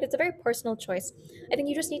do it, but it's a very personal choice. I think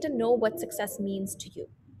you just need to know what success means to you,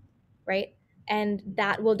 right? And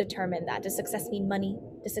that will determine that. Does success mean money?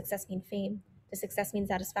 Does success mean fame? Does success mean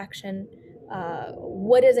satisfaction?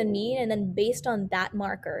 What does it mean? And then based on that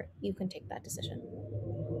marker, you can take that decision.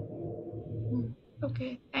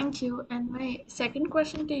 Okay, thank you. And my second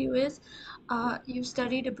question to you is, you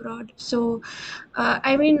studied abroad. So,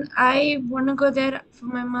 I mean, I want to go there for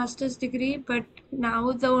my master's degree, but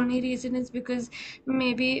now the only reason is because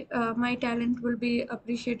maybe my talent will be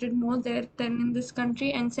appreciated more there than in this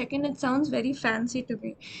country. And second, it sounds very fancy to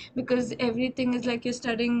me because everything is like you're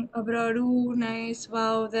studying abroad. Ooh, nice.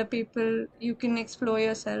 Wow, the people, you can explore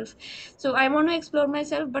yourself. So, I want to explore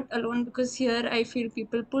myself, but alone because here I feel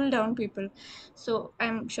people pull down people. So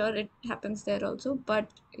I'm sure it happens there also, but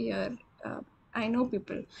here I know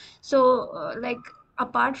people. So like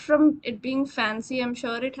apart from it being fancy, I'm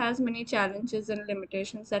sure it has many challenges and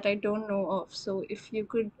limitations that I don't know of. So if you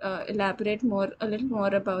could elaborate a little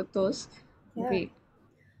more about those, Yeah. great.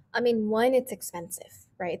 I mean, one, it's expensive,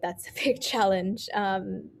 right? That's a big challenge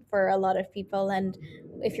for a lot of people. And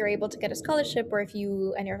if you're able to get a scholarship or if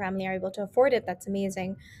you and your family are able to afford it, that's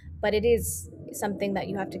amazing. But it is something that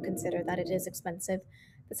you have to consider that it is expensive.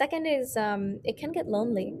 The second is it can get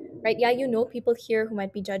lonely, right? Yeah, you know people here who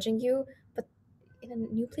might be judging you, but in a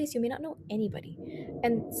new place, you may not know anybody.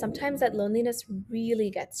 And sometimes that loneliness really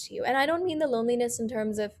gets to you. And I don't mean the loneliness in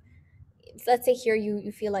terms of, let's say here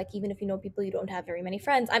you feel like even if you know people you don't have very many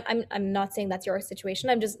friends. I'm not saying that's your situation,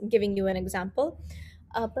 I'm just giving you an example.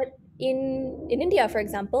 But in India, for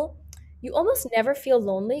example, you almost never feel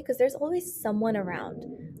lonely because there's always someone around.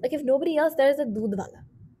 Like if nobody else, there's a doodh wala,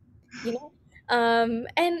 you know.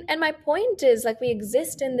 And my point is, like, we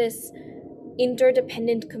exist in this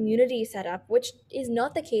interdependent community setup, which is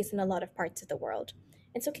not the case in a lot of parts of the world.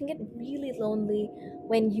 And so it can get really lonely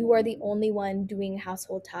when you are the only one doing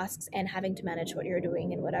household tasks and having to manage what you're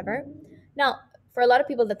doing and whatever. Now, for a lot of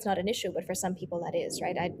people, that's not an issue, but for some people, that is,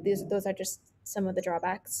 right? Those are just some of the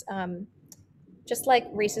drawbacks. Just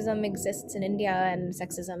like racism exists in India and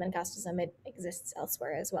sexism and casteism, it exists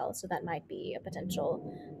elsewhere as well. So that might be a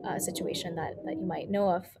potential situation that you might know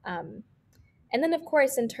of. And then, of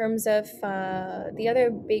course, in terms of the other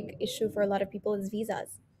big issue for a lot of people is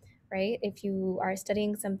visas, right? If you are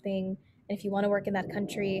studying something and if you want to work in that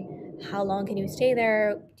country, how long can you stay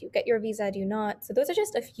there? Do you get your visa? Do you not? So those are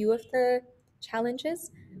just a few of the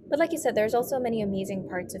challenges. But like you said, there's also many amazing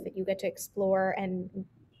parts of it. You get to explore and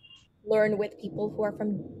learn with people who are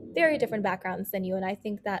from very different backgrounds than you. And I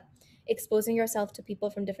think that exposing yourself to people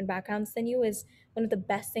from different backgrounds than you is one of the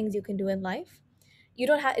best things you can do in life. You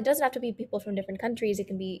don't have, it doesn't have to be people from different countries. It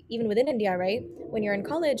can be even within India, right? When you're in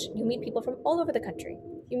college, you meet people from all over the country.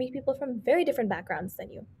 You meet people from very different backgrounds than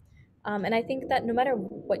you. And I think that no matter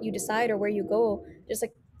what you decide or where you go, just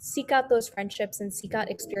like seek out those friendships and seek out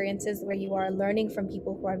experiences where you are learning from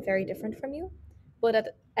people who are very different from you, both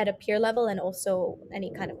at a peer level and also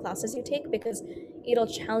any kind of classes you take, because it'll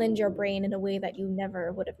challenge your brain in a way that you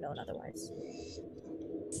never would have known otherwise.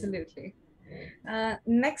 Absolutely.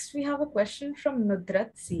 Next, we have a question from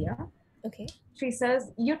Nudrat Sia. Okay. She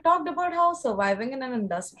says, you talked about how surviving in an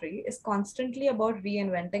industry is constantly about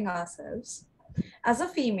reinventing ourselves. As a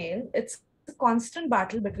female, it's a constant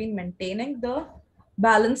battle between maintaining the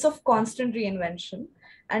balance of constant reinvention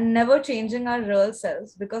and never changing our real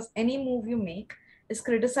selves, because any move you make is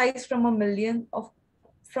criticized from millions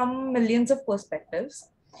of perspectives.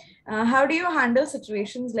 How do you handle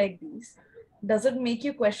situations like these? Does it make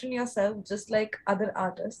you question yourself just like other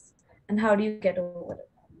artists? And how do you get over it?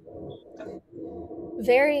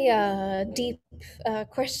 Very deep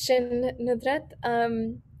question, Nudrat.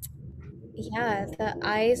 Yeah, the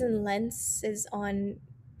eyes and lenses on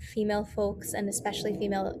female folks, and especially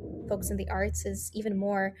female folks in the arts, is even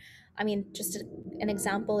more. I mean, just an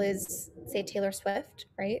example is, say, Taylor Swift,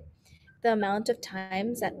 right? The amount of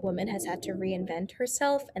times that woman has had to reinvent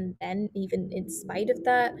herself, and then, even in spite of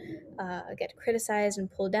that, get criticized and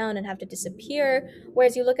pulled down and have to disappear.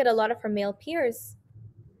 Whereas you look at a lot of her male peers,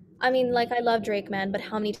 I mean, like, I love Drake, man, but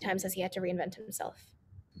how many times has he had to reinvent himself?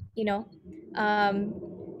 You know?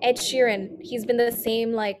 Ed Sheeran, he's been the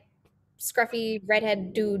same, like, scruffy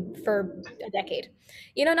redhead dude for a decade.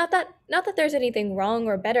 Not that there's anything wrong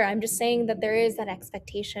or better. I'm just saying that there is that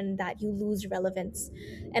expectation that you lose relevance.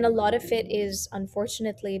 And a lot of it is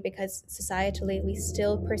unfortunately because societally we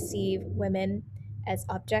still perceive women as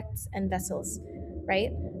objects and vessels,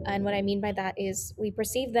 right? And what I mean by that is we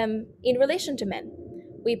perceive them in relation to men.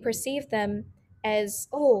 We perceive them as,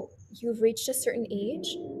 oh, you've reached a certain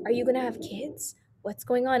age. Are you going to have kids? What's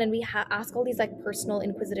going on? And we ask all these like personal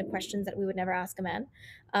inquisitive questions that we would never ask a man.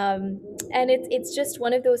 And it's just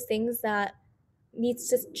one of those things that needs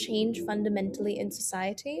to change fundamentally in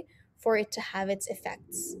society for it to have its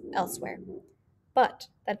effects elsewhere. But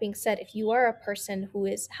that being said, if you are a person who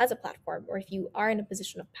has a platform, or if you are in a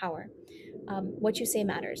position of power, what you say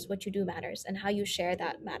matters, what you do matters, and how you share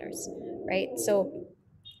that matters, right? So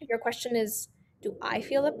if your question is, do I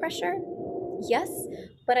feel the pressure? Yes,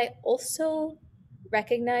 but I also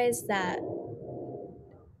recognize that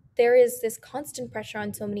there is this constant pressure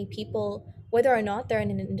on so many people, whether or not they're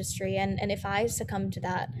in an industry. And if I succumb to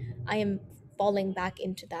that, I am falling back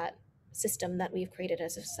into that system that we've created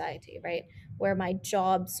as a society, right? Where my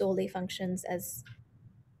job solely functions as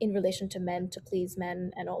in relation to men, to please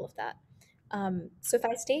men, and all of that. So if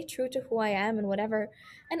I stay true to who I am and whatever,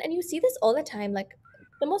 and you see this all the time, like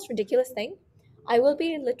the most ridiculous thing, I will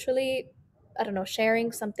be literally, I don't know,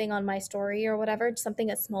 sharing something on my story or whatever,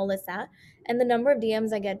 something as small as that, and the number of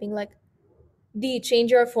DMs I get being like, "Di,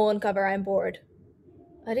 change your phone cover. I'm bored."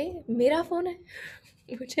 अरे मेरा phone है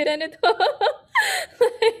मुझे रहने दो.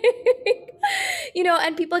 Like,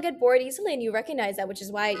 and people get bored easily, and you recognize that, which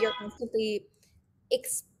is why you're constantly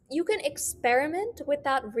you can experiment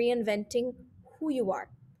without reinventing who you are.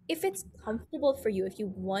 If it's comfortable for you, if you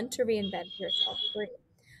want to reinvent yourself, great.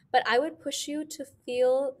 But I would push you to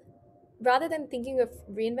feel, rather than thinking of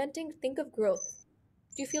reinventing, think of growth.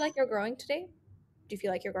 Do you feel like you're growing today? Do you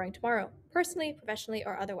feel like you're growing tomorrow, personally, professionally,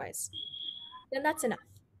 or otherwise? Then that's enough.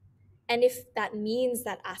 And if that means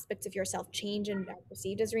that aspects of yourself change and are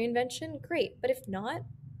perceived as reinvention, great. But if not,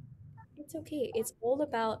 it's okay. It's all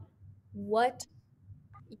about what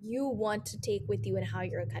you want to take with you and how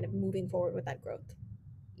you're kind of moving forward with that growth,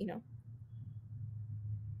 you know?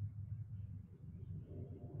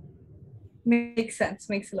 Makes sense,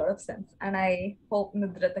 makes a lot of sense. And I hope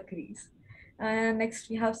Nidrat agrees. And next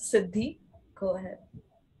we have Siddhi. Go ahead.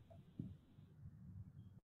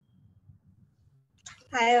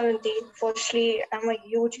 Hi, Avanti. Firstly, I'm a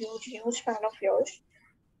huge fan of yours.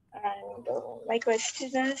 And my question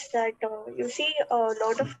is that you see a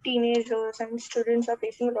lot of teenagers and students are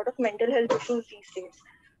facing a lot of mental health issues these days.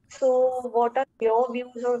 So, what are your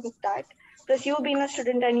views on that? Because you've been a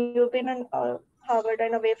student and you've been in Harvard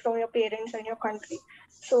and away from your parents and your country.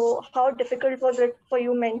 So, how difficult was it for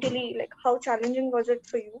you mentally? Like, how challenging was it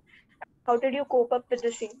for you? How did you cope up with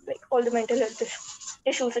the same, like all the mental health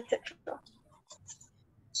issues, etc.?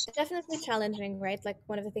 Definitely challenging, right? Like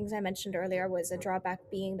one of the things I mentioned earlier was a drawback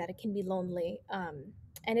being that it can be lonely.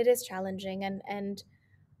 And it is challenging. And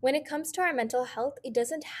when it comes to our mental health, it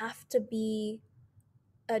doesn't have to be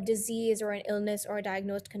a disease or an illness or a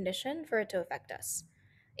diagnosed condition for it to affect us.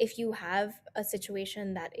 If you have a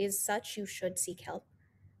situation that is such, you should seek help.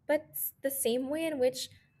 But the same way in which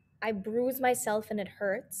I bruise myself and it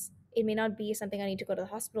hurts, it may not be something I need to go to the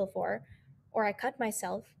hospital for, or I cut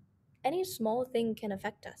myself, any small thing can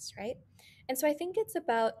affect us, right? And so I think it's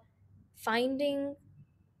about finding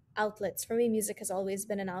outlets. For me, music has always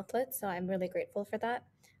been an outlet, so I'm really grateful for that.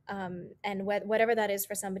 And whatever that is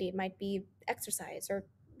for somebody, it might be exercise or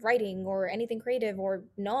writing or anything creative or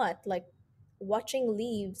not, like watching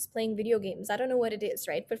leaves, playing video games. I don't know what it is,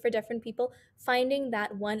 right? But for different people, finding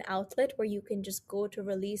that one outlet where you can just go to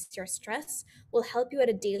release your stress will help you at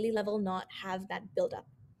a daily level not have that buildup.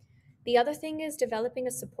 The other thing is developing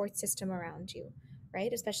a support system around you,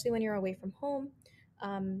 right? Especially when you're away from home.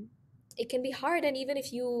 Um, it can be hard. And even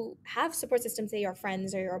if you have support systems, say your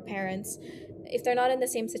friends or your parents, if they're not in the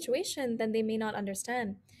same situation, then they may not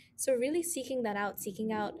understand. So, really seeking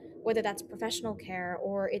out whether that's professional care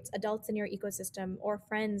or it's adults in your ecosystem or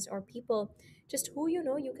friends or people, just who you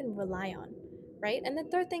know you can rely on, right? And the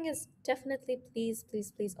third thing is definitely please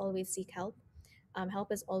always seek help.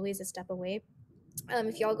 Help is always a step away.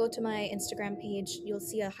 If y'all go to my Instagram page, you'll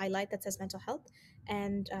see a highlight that says mental health.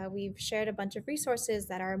 And we've shared a bunch of resources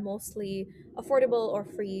that are mostly affordable or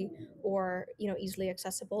free or easily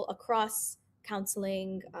accessible across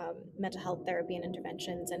counseling, mental health therapy and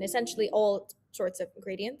interventions, and essentially all sorts of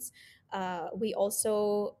ingredients. We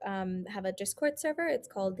also have a Discord server. It's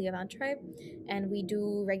called the Avanti Tribe, and we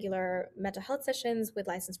do regular mental health sessions with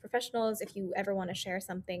licensed professionals. If you ever want to share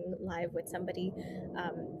something live with somebody,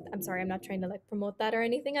 I'm sorry, I'm not trying to like promote that or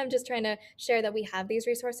anything. I'm just trying to share that we have these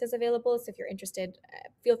resources available. So if you're interested,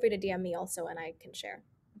 feel free to DM me also, and I can share.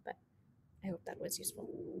 But I hope that was useful.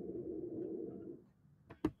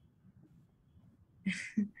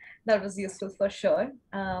 That was useful for sure.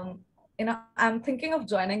 I'm thinking of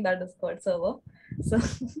joining that Discord server. So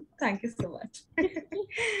thank you so much.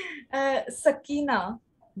 Sakina,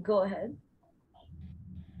 go ahead.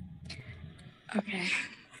 Okay.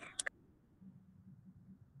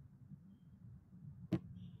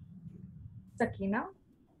 Sakina,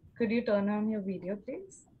 could you turn on your video,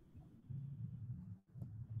 please?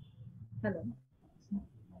 Hello.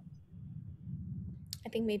 I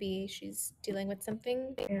think maybe she's dealing with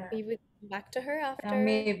something. Yeah. Maybe we come back to her after.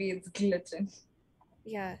 Maybe it's glitching.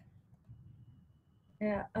 Yeah.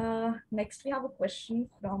 Yeah. Next, we have a question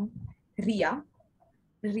from Ria.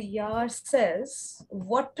 Ria says,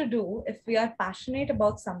 what to do if we are passionate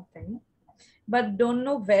about something but don't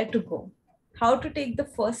know where to go? How to take the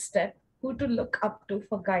first step? Who to look up to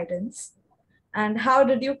for guidance? And how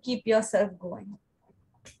did you keep yourself going?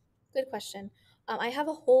 Good question. I have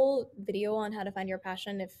a whole video on how to find your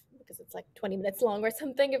passion because it's like 20 minutes long or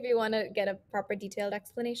something if you want to get a proper detailed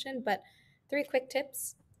explanation. But 3 quick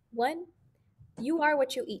tips. 1, you are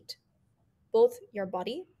what you eat, both your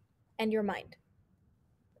body and your mind.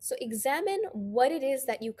 So examine what it is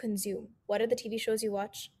that you consume. What are the TV shows you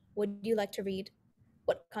watch? What do you like to read?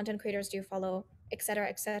 What content creators do you follow, etc.,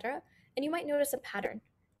 etc. And you might notice a pattern.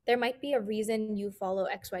 There might be a reason you follow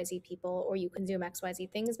XYZ people or you consume XYZ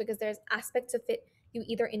things because there's aspects of it you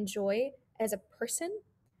either enjoy as a person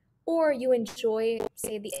or you enjoy,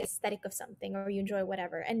 say, the aesthetic of something or you enjoy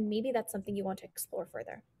whatever. And maybe that's something you want to explore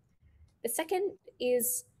further. The second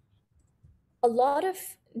is a lot of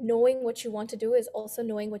knowing what you want to do is also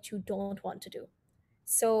knowing what you don't want to do.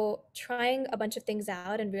 So trying a bunch of things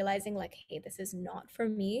out and realizing like, hey, this is not for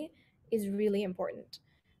me is really important,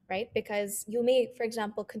 right? Because you may, for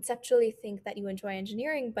example, conceptually think that you enjoy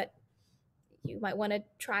engineering, but you might want to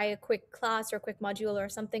try a quick class or a quick module or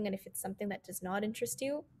something. And if it's something that does not interest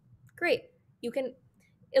you, great. You can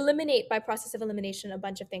eliminate by process of elimination a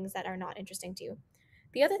bunch of things that are not interesting to you.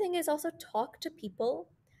 The other thing is also talk to people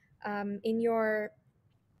in your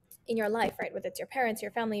life, right? Whether it's your parents,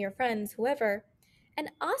 your family, your friends, whoever, and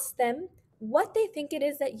ask them what they think it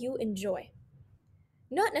is that you enjoy.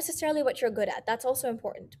 Not necessarily what you're good at, that's also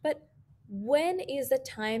important, but when is the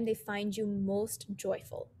time they find you most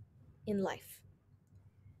joyful in life?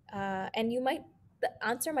 And the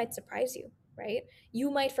answer might surprise you, right?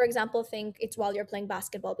 You might, for example, think it's while you're playing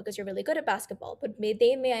basketball because you're really good at basketball, but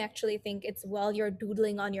they may actually think it's while you're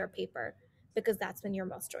doodling on your paper because that's when you're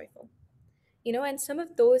most joyful. And some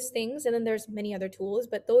of those things, and then there's many other tools,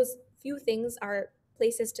 but those few things are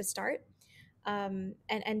places to start, and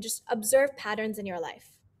just observe patterns in your life.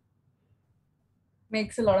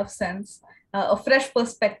 Makes a lot of sense. A fresh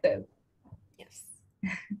perspective. Yes.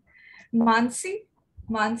 Mansi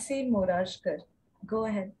Morajkar, go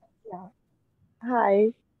ahead. Yeah.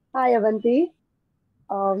 Hi, Avanti.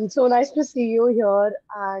 So nice to see you here.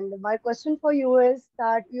 And my question for you is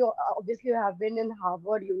that you obviously have been in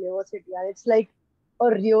Harvard University, and it's like a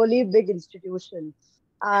really big institution.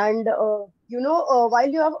 And while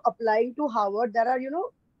you are applying to Harvard, there are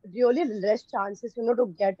really less chances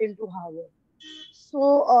to get into Harvard.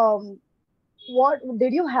 So what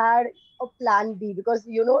did you had a plan B? Because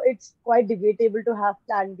it's quite debatable to have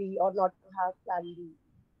plan B or not to have plan B.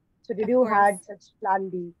 So did Of you course. had such plan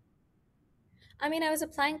B? I mean, I was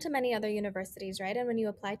applying to many other universities, right? And when you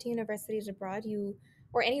apply to universities abroad,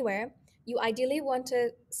 or anywhere, you ideally want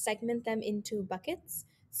to segment them into buckets.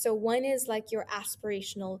 So one is like your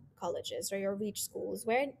aspirational colleges or your reach schools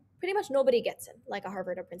where pretty much nobody gets in, like a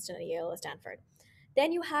Harvard or Princeton or Yale or Stanford.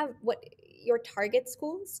 Then you have your target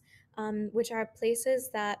schools, which are places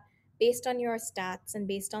that, based on your stats and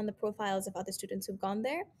based on the profiles of other students who've gone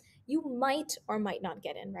there, you might or might not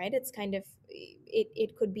get in, right? It's kind of,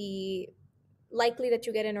 it could be likely that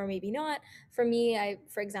you get in or maybe not. For me,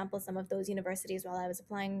 for example, some of those universities while I was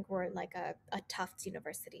applying were like a Tufts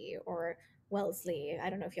University or Wellesley. I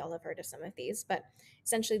don't know if y'all have heard of some of these, but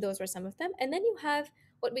essentially those were some of them. And then you have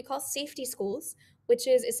what we call safety schools, which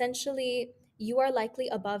is essentially you are likely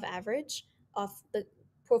above average of the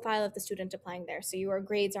profile of the student applying there. So your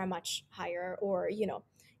grades are much higher, or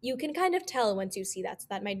you can kind of tell once you see that. So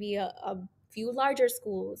that might be a few larger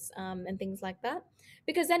schools, and things like that,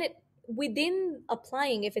 because then within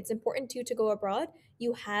applying, if it's important to you to go abroad,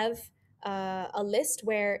 you have a list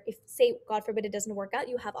where, if, say, God forbid, it doesn't work out,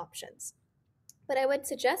 you have options. But I would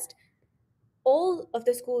suggest all of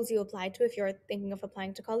the schools you apply to, if you're thinking of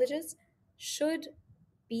applying to colleges, should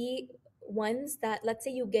be ones that, let's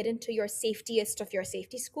say you get into your safetiest of your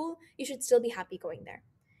safety school, you should still be happy going there.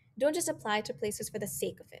 Don't just apply to places for the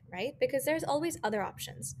sake of it, right? Because there's always other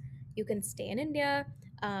options. You can stay in India,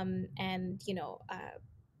 and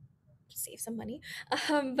save some money.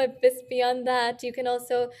 But beyond that, you can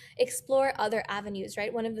also explore other avenues,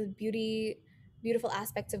 right? One of the beautiful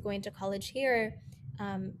aspects of going to college here,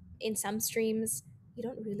 in some streams, you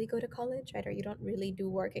don't really go to college, right? Or you don't really do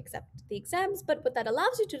work except the exams. But what that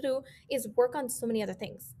allows you to do is work on so many other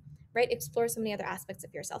things, right? Explore so many other aspects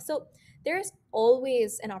of yourself. So there's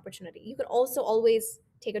always an opportunity. You could also always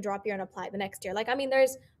take a drop year and apply the next year. Like, I mean,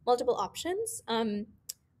 there's multiple options.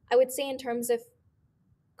 I would say, in terms of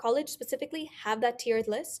college specifically, have that tiered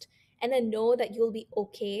list, and then know that you'll be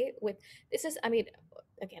okay with this. Is, I mean,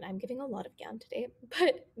 again, I'm giving a lot of gyan today,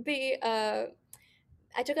 but the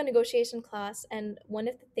I took a negotiation class, and one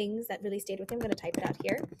of the things that really stayed with me, I'm going to type it out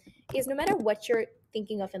here, is no matter what you're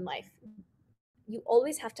thinking of in life, you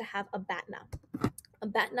always have to have a BATNA. A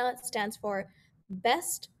BATNA stands for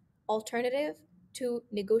Best Alternative to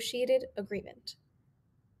Negotiated Agreement.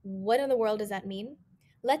 What in the world does that mean?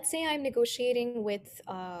 Let's say I'm negotiating with,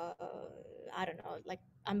 I don't know, like,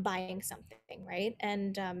 I'm buying something, right?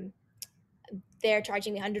 And they're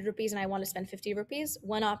charging me 100 rupees and I want to spend 50 rupees.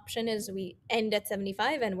 One option is we end at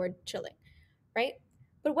 75 and we're chilling, right?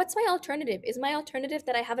 But what's my alternative? Is my alternative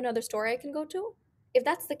that I have another store I can go to? If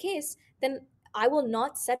that's the case, then I will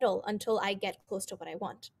not settle until I get close to what I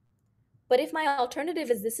want. But if my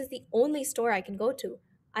alternative is this is the only store I can go to,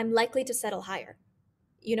 I'm likely to settle higher,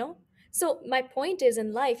 you know? So my point is,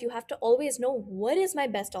 in life, you have to always know, what is my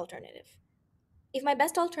best alternative. If my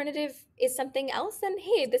best alternative is something else, then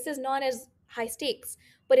hey, this is not as high stakes.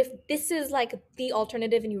 But if this is like the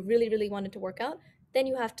alternative and you really, really want it to work out, then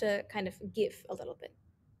you have to kind of give a little bit.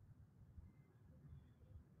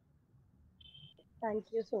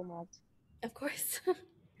 Thank you so much. Of course.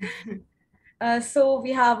 So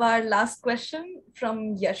we have our last question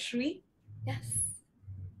from Yashri. Yes.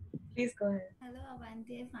 Please go ahead. Hello,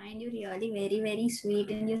 Avanti. I find you really very, very sweet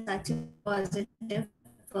and you're such a positive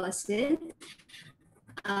person.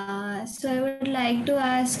 So I would like to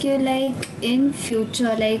ask you, like, in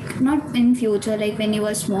future, like not in future, like when you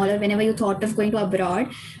were smaller, whenever you thought of going to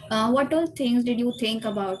abroad, what all things did you think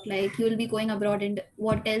about? Like you'll be going abroad, and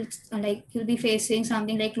what else? Like you'll be facing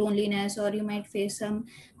something like loneliness, or you might face some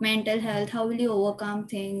mental health. How will you overcome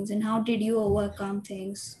things, and how did you overcome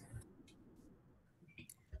things?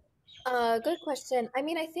 Good question. I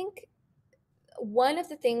mean, I think one of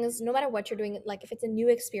the things, no matter what you're doing, like if it's a new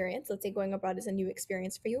experience, let's say going abroad is a new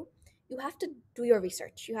experience for you, you have to do your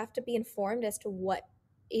research. You have to be informed as to what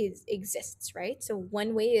exists, right? So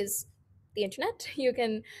one way is the internet. You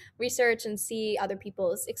can research and see other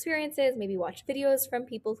people's experiences, maybe watch videos from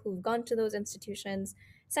people who've gone to those institutions.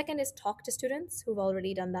 Second is talk to students who've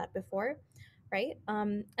already done that before, right?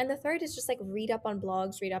 And the third is just like read up on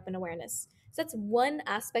blogs, read up on awareness. So that's one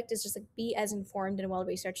aspect, is just like be as informed and well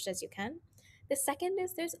researched as you can. The second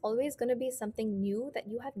is there's always going to be something new that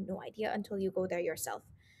you have no idea until you go there yourself.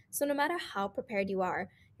 So no matter how prepared you are,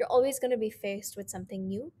 you're always going to be faced with something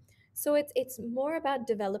new. So it's more about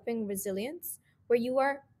developing resilience, where you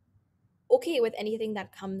are okay with anything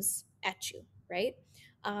that comes at you, right?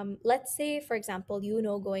 Let's say, for example,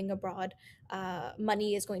 going abroad,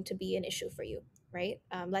 money is going to be an issue for you, right?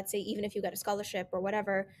 Let's say even if you get a scholarship or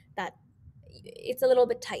whatever, that it's a little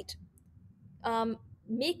bit tight.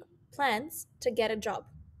 Make plans to get a job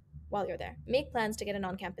while you're there. Make plans to get an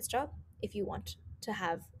on-campus job if you want to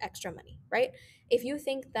have extra money, right? If you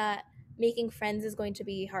think that making friends is going to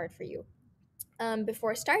be hard for you,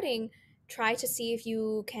 before starting, try to see if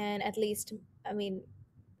you can at least, I mean,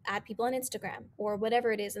 add people on Instagram or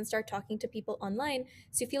whatever it is, and start talking to people online,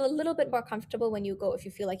 so you feel a little bit more comfortable when you go, if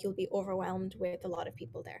you feel like you'll be overwhelmed with a lot of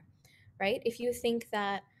people there, right? If you think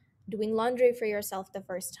that doing laundry for yourself the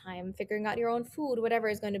first time, figuring out your own food, whatever,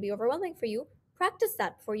 is going to be overwhelming for you, practice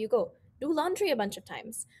that before you go. Do laundry a bunch of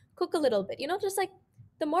times, cook a little bit, just like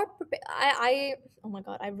the more oh my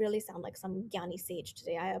god, I really sound like some Gyani sage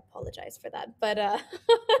today. I apologize for that. But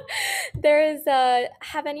there is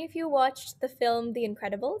have any of you watched the film The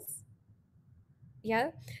Incredibles?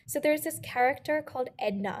 Yeah. So there's this character called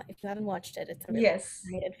Edna. If you haven't watched it, it's a really Yes.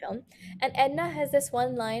 underrated film. And Edna has this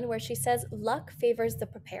one line where she says, "Luck favors the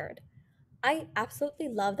prepared." I absolutely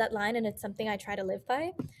love that line, and it's something I try to live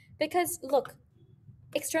by, because look,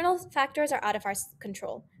 external factors are out of our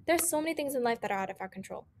control. There's so many things in life that are out of our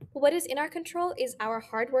control. But what is in our control is our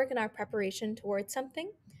hard work and our preparation towards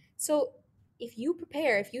something. So if you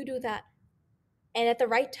prepare, if you do that, and at the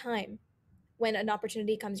right time, when an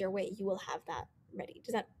opportunity comes your way, you will have that ready.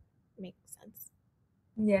 Does that make sense?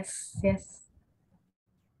 Yes, yes.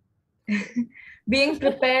 Being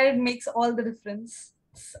prepared makes all the difference.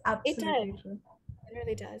 It's It absolutely does. true. It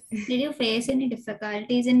really does. Did you face any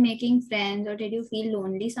difficulties in making friends, or did you feel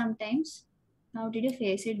lonely sometimes? How did you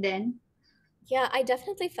face it then? Yeah, I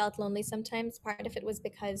definitely felt lonely sometimes. Part of it was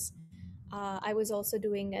because I was also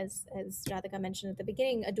doing, as Radhika mentioned at the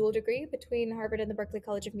beginning, a dual degree between Harvard and the Berklee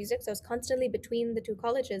College of Music. So I was constantly between the two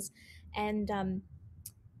colleges, and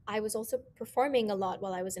I was also performing a lot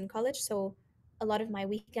while I was in college. So a lot of my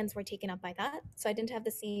weekends were taken up by that. So I didn't have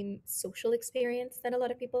the same social experience that a lot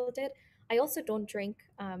of people did. I also don't drink.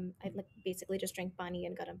 I like basically just drink pani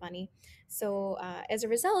and garam pani. So as a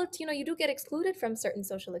result, you do get excluded from certain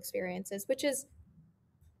social experiences, which is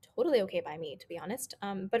totally okay by me, to be honest.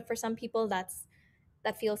 But for some people, that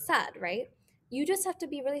feels sad, right? You just have to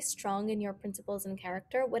be really strong in your principles and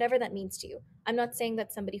character, whatever that means to you. I'm not saying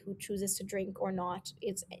that somebody who chooses to drink or not,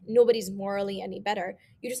 it's nobody's morally any better.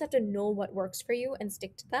 You just have to know what works for you and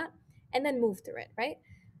stick to that, and then move through it, right?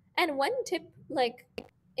 And one tip, like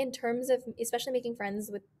in terms of especially making friends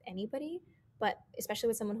with anybody, but especially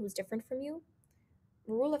with someone who's different from you,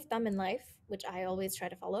 rule of thumb in life, which I always try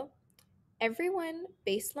to follow: everyone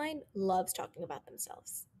baseline loves talking about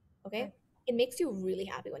themselves. Okay? It makes you really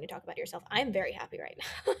happy when you talk about yourself. I'm very happy right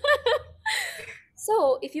now.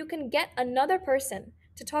 So, if you can get another person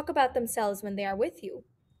to talk about themselves when they are with you,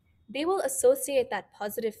 they will associate that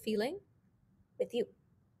positive feeling with you.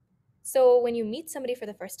 So, when you meet somebody for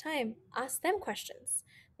the first time, ask them questions,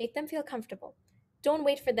 make them feel comfortable. Don't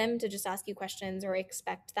wait for them to just ask you questions or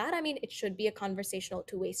expect that. I mean, it should be a conversational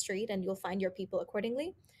two-way street and you'll find your people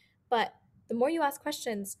accordingly. But the more you ask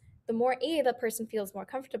questions, the more A, the person feels more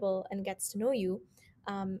comfortable and gets to know you.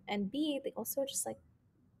 And B, they also just like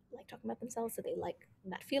talking about themselves, so they like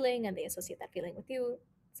that feeling and they associate that feeling with you.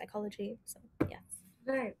 Psychology. So yes.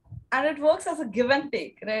 Right. And it works as a give and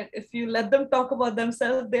take, right? If you let them talk about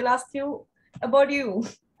themselves, they'll ask you about you.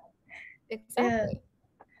 Yeah. Exactly.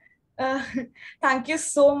 Uh, thank you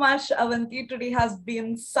so much, Avanti. Today has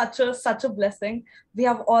been such a blessing. We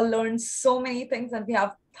have all learned so many things, and we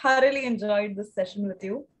have thoroughly enjoyed this session with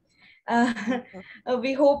you. Uh,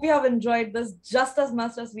 we hope you have enjoyed this just as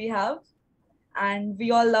much as we have, and we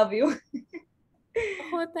all love you.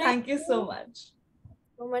 Oh, thank Thank you so you. much.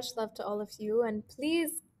 So much love to all of you, and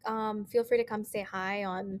please feel free to come say hi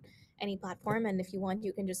on any platform. And if you want,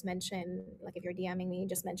 you can just mention, like if you're DMing me,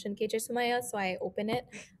 just mention KJ Somaiya so I open it.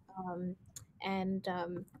 Um, and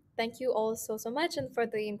thank you all so much, and for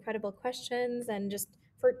the incredible questions and just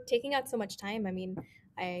for taking out so much time. I mean,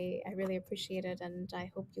 I really appreciate it, and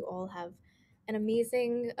I hope you all have an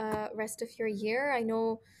amazing rest of your year. I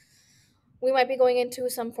know we might be going into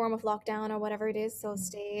some form of lockdown or whatever it is, so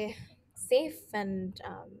stay safe, and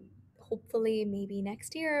hopefully maybe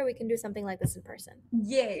next year we can do something like this in person.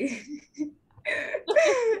 Yay.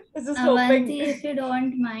 Just Avanti, hoping. if you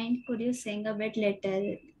don't mind, could you sing a bit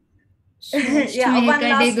little? Sure. Just to Yeah, make one a day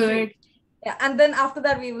last good. treat. Yeah, and then after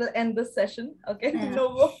that we will end this session. Okay,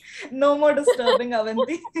 Yeah. no more disturbing,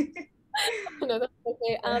 Avanti. No, that's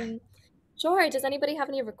okay. Sure. Does anybody have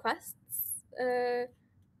any requests?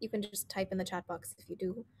 You can just type in the chat box if you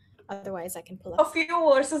do. Otherwise, I can pull A up few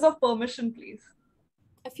verses of permission, please.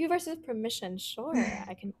 a few verses of permission. Sure,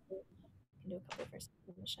 I can do a couple of verses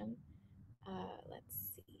of permission. Let's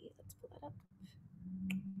see. Let's pull that up.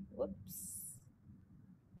 Whoops.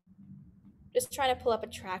 Just trying to pull up a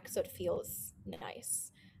track so it feels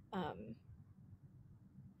nice. Um,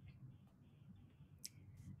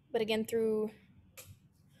 but again, through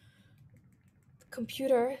the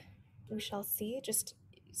computer, we shall see. Just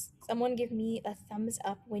someone give me a thumbs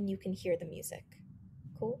up when you can hear the music.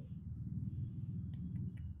 Cool?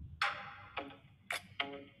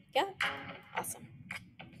 Yeah? Awesome.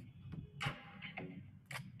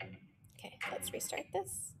 Okay, let's restart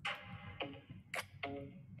this.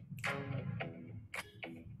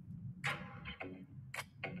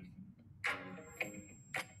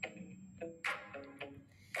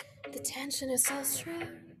 The tension is so strong.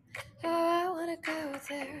 Oh, I wanna go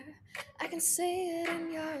there. I can see it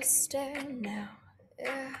in your stare now.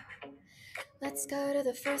 Yeah. Let's go to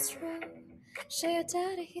the first room. Show your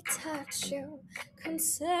daddy he touched you.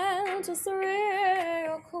 Consent is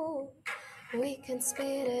real cool. We can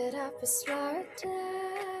speed it up or slow it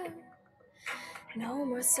down. No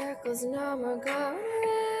more circles, no more going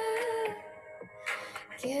round.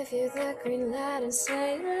 Give you the green light and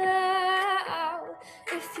say it loud.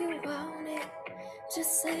 If you want it,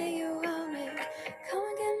 Just say you want me, come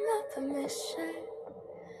and get my permission.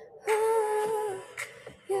 Ooh,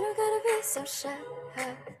 you don't gotta be so shy.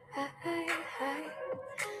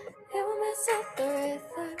 It will mess up the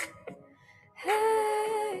rhythm.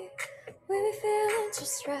 Hey, we be feeling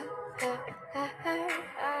just right.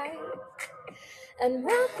 And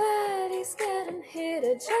my body's getting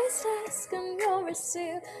heated. Just ask and you'll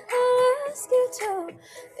receive. I'll ask you too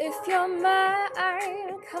if you're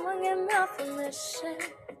mine. Come on, get my permission.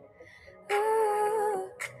 Ooh,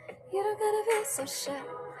 you don't gotta be so shy.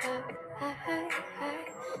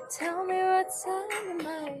 Tell me what's on your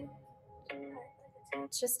mind.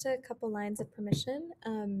 Just a couple lines of permission.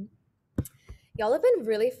 Y'all have been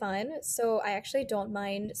really fun, so I actually don't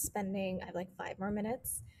mind spending. I have like 5 more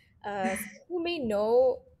minutes. You may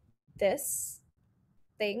know this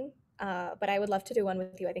thing, but I would love to do one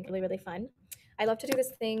with you. I think it'll be really fun. I love to do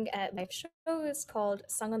this thing at live shows called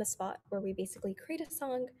Song on the Spot, where we basically create a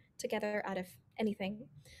song together out of anything.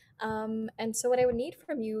 And so, what I would need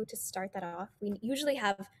from you to start that off, we usually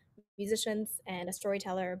have musicians and a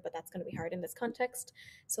storyteller, but that's going to be hard in this context.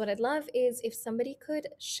 So, what I'd love is if somebody could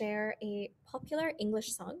share a popular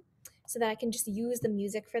English song so that I can just use the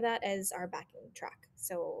music for that as our backing track.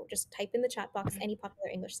 So, just type in the chat box any popular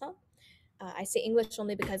English song. I say English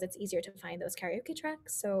only because it's easier to find those karaoke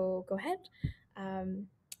tracks. So, go ahead.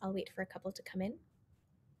 I'll wait for a couple to come in,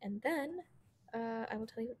 and then I will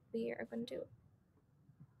tell you what we are going to do.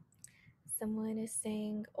 Someone is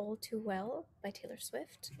saying All Too Well by Taylor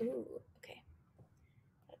Swift. Ooh, okay.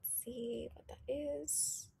 Let's see what that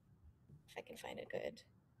is. If I can find a good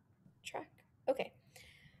track. Okay,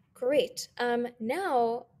 great.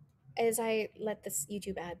 Now, as I let this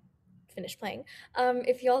YouTube ad finish playing,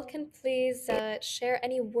 if y'all can please share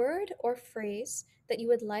any word or phrase that you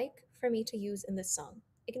would like for me to use in this song.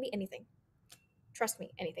 It can be anything. Trust me,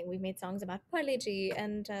 anything. We've made songs about Parleji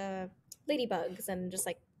and ladybugs and just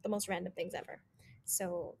like the most random things ever.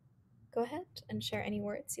 So go ahead and share any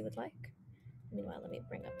words you would like. Meanwhile, let me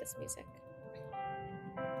bring up this music.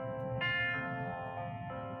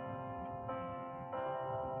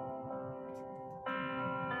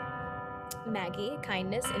 Maggie,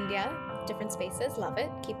 kindness, India, different spaces, love it.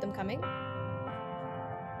 Keep them coming.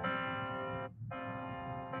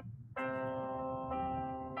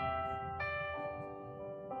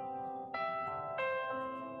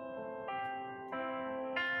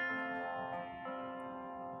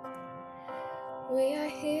 We are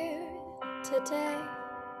here today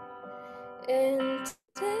in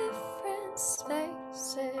different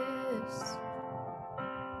spaces,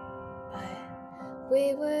 but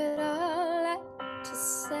we would all like to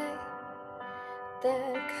say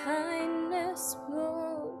that kindness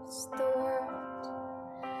moves the world.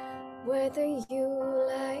 Whether you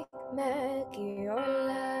like Maggie or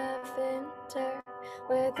lavender,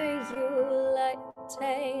 whether you like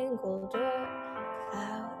tangled or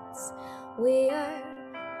clouds, we are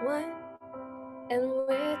one and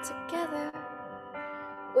we're together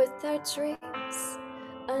with our dreams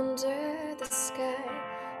under the sky,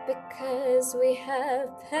 because we have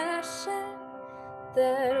passion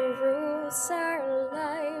that rules our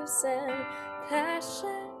lives, and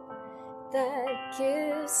passion that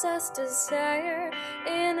gives us desire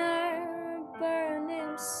in our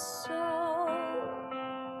burning soul.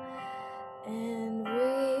 And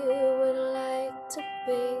we would like to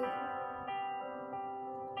be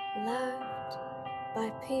loved by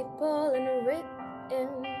people and written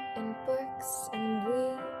in books, and we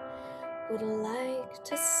would like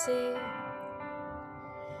to see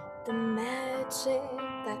the magic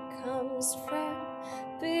that comes from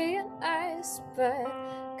being ours, but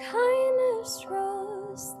kindness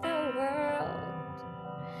rules the world,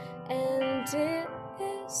 and it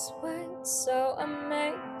is what's so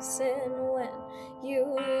amazing when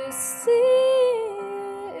you see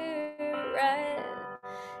right.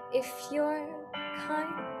 If you're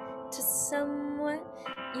kind to someone,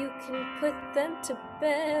 you can put them to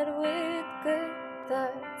bed with good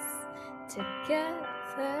thoughts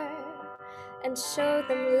together and show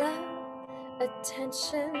them love,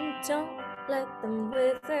 attention. Don't let them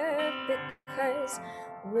wither, because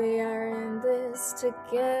we are in this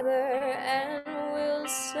together, and we'll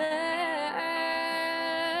say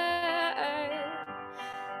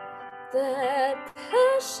that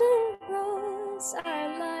passion rules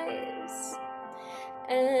our lives,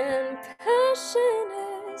 and passion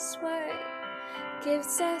is what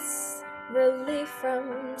gives us relief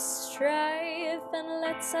from strife and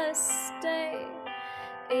lets us stay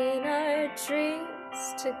in our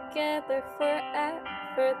dreams together forever.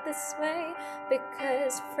 forever this way,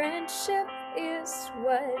 because friendship is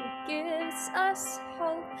what gives us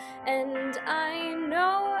hope. And I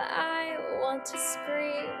know I want to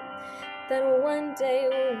scream that one day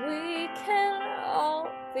we can all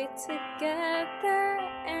be together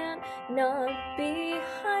and not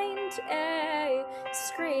behind a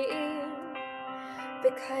screen,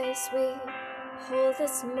 because we hold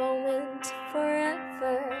this moment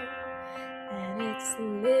forever. And it's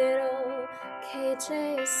little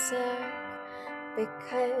KJ Sack,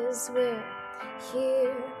 because we're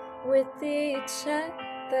here with each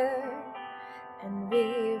other, and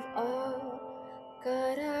we've all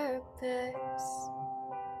got our backs.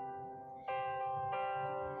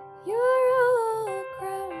 You're all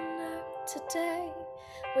grown up today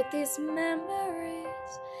with these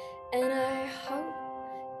memories, and I hope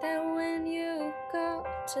that when you go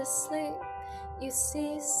to sleep, you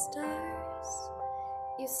see stars,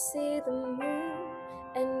 you see the moon,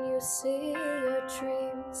 and you see your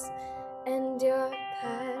dreams and your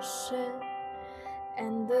passion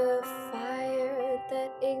and the fire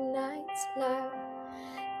that ignites love,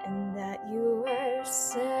 and that you are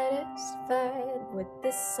satisfied with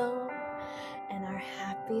this song and our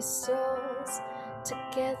happy souls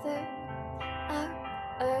together up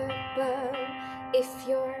above. If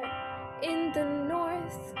you're in the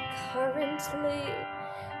north currently,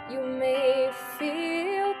 you may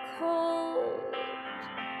feel cold,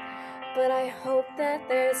 but I hope that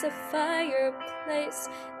there's a fireplace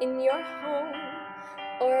in your home,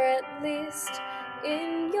 or at least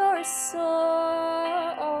in your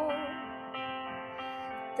soul.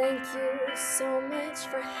 Thank you so much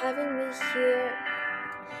for having me here.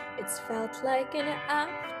 It's felt like an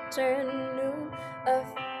afternoon of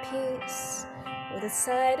peace with a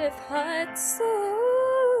side of hot soup,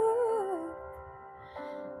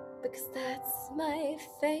 because that's my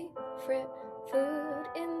favorite food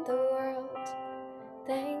in the world.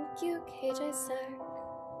 Thank you, KJ Sack.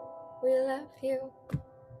 We love you.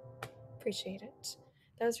 Appreciate it.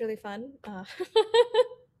 That was really fun.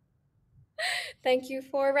 Thank you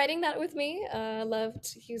for writing that with me.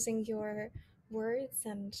 Loved using your words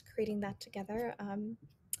and creating that together.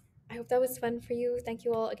 I hope that was fun for you. Thank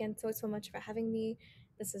you all again so much for having me.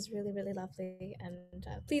 This is really, really lovely. And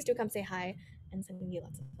please do come say hi, and sending you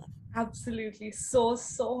lots of love. Absolutely. So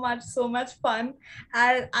much fun.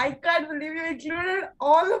 And I can't believe you included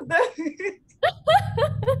all of them.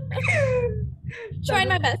 Trying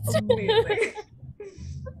my best. Amazing.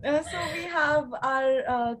 So we have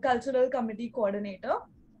our cultural committee coordinator,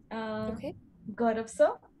 Okay. Gaurav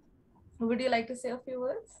sir. Would you like to say a few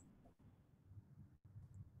words?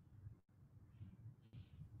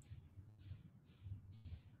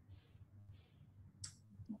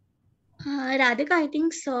 Radhika, I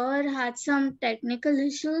think Sir had some technical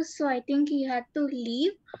issues, so I think he had to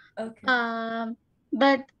leave. Okay.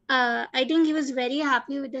 But I think he was very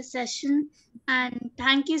happy with the session, and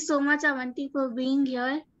thank you so much, Avanti, for being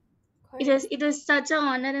here. It was such an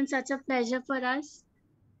honor and such a pleasure for us.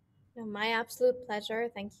 No, my absolute pleasure.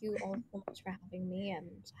 Thank you all so much for having me, and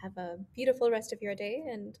have a beautiful rest of your day,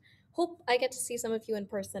 and hope I get to see some of you in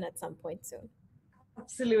person at some point soon.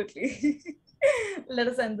 Absolutely. Let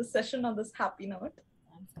us end the session on this happy note.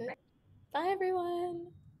 Sounds good. Bye, everyone.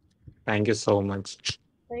 Thank you so much.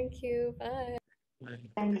 Thank you. Bye. Bye.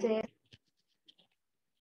 Thanks,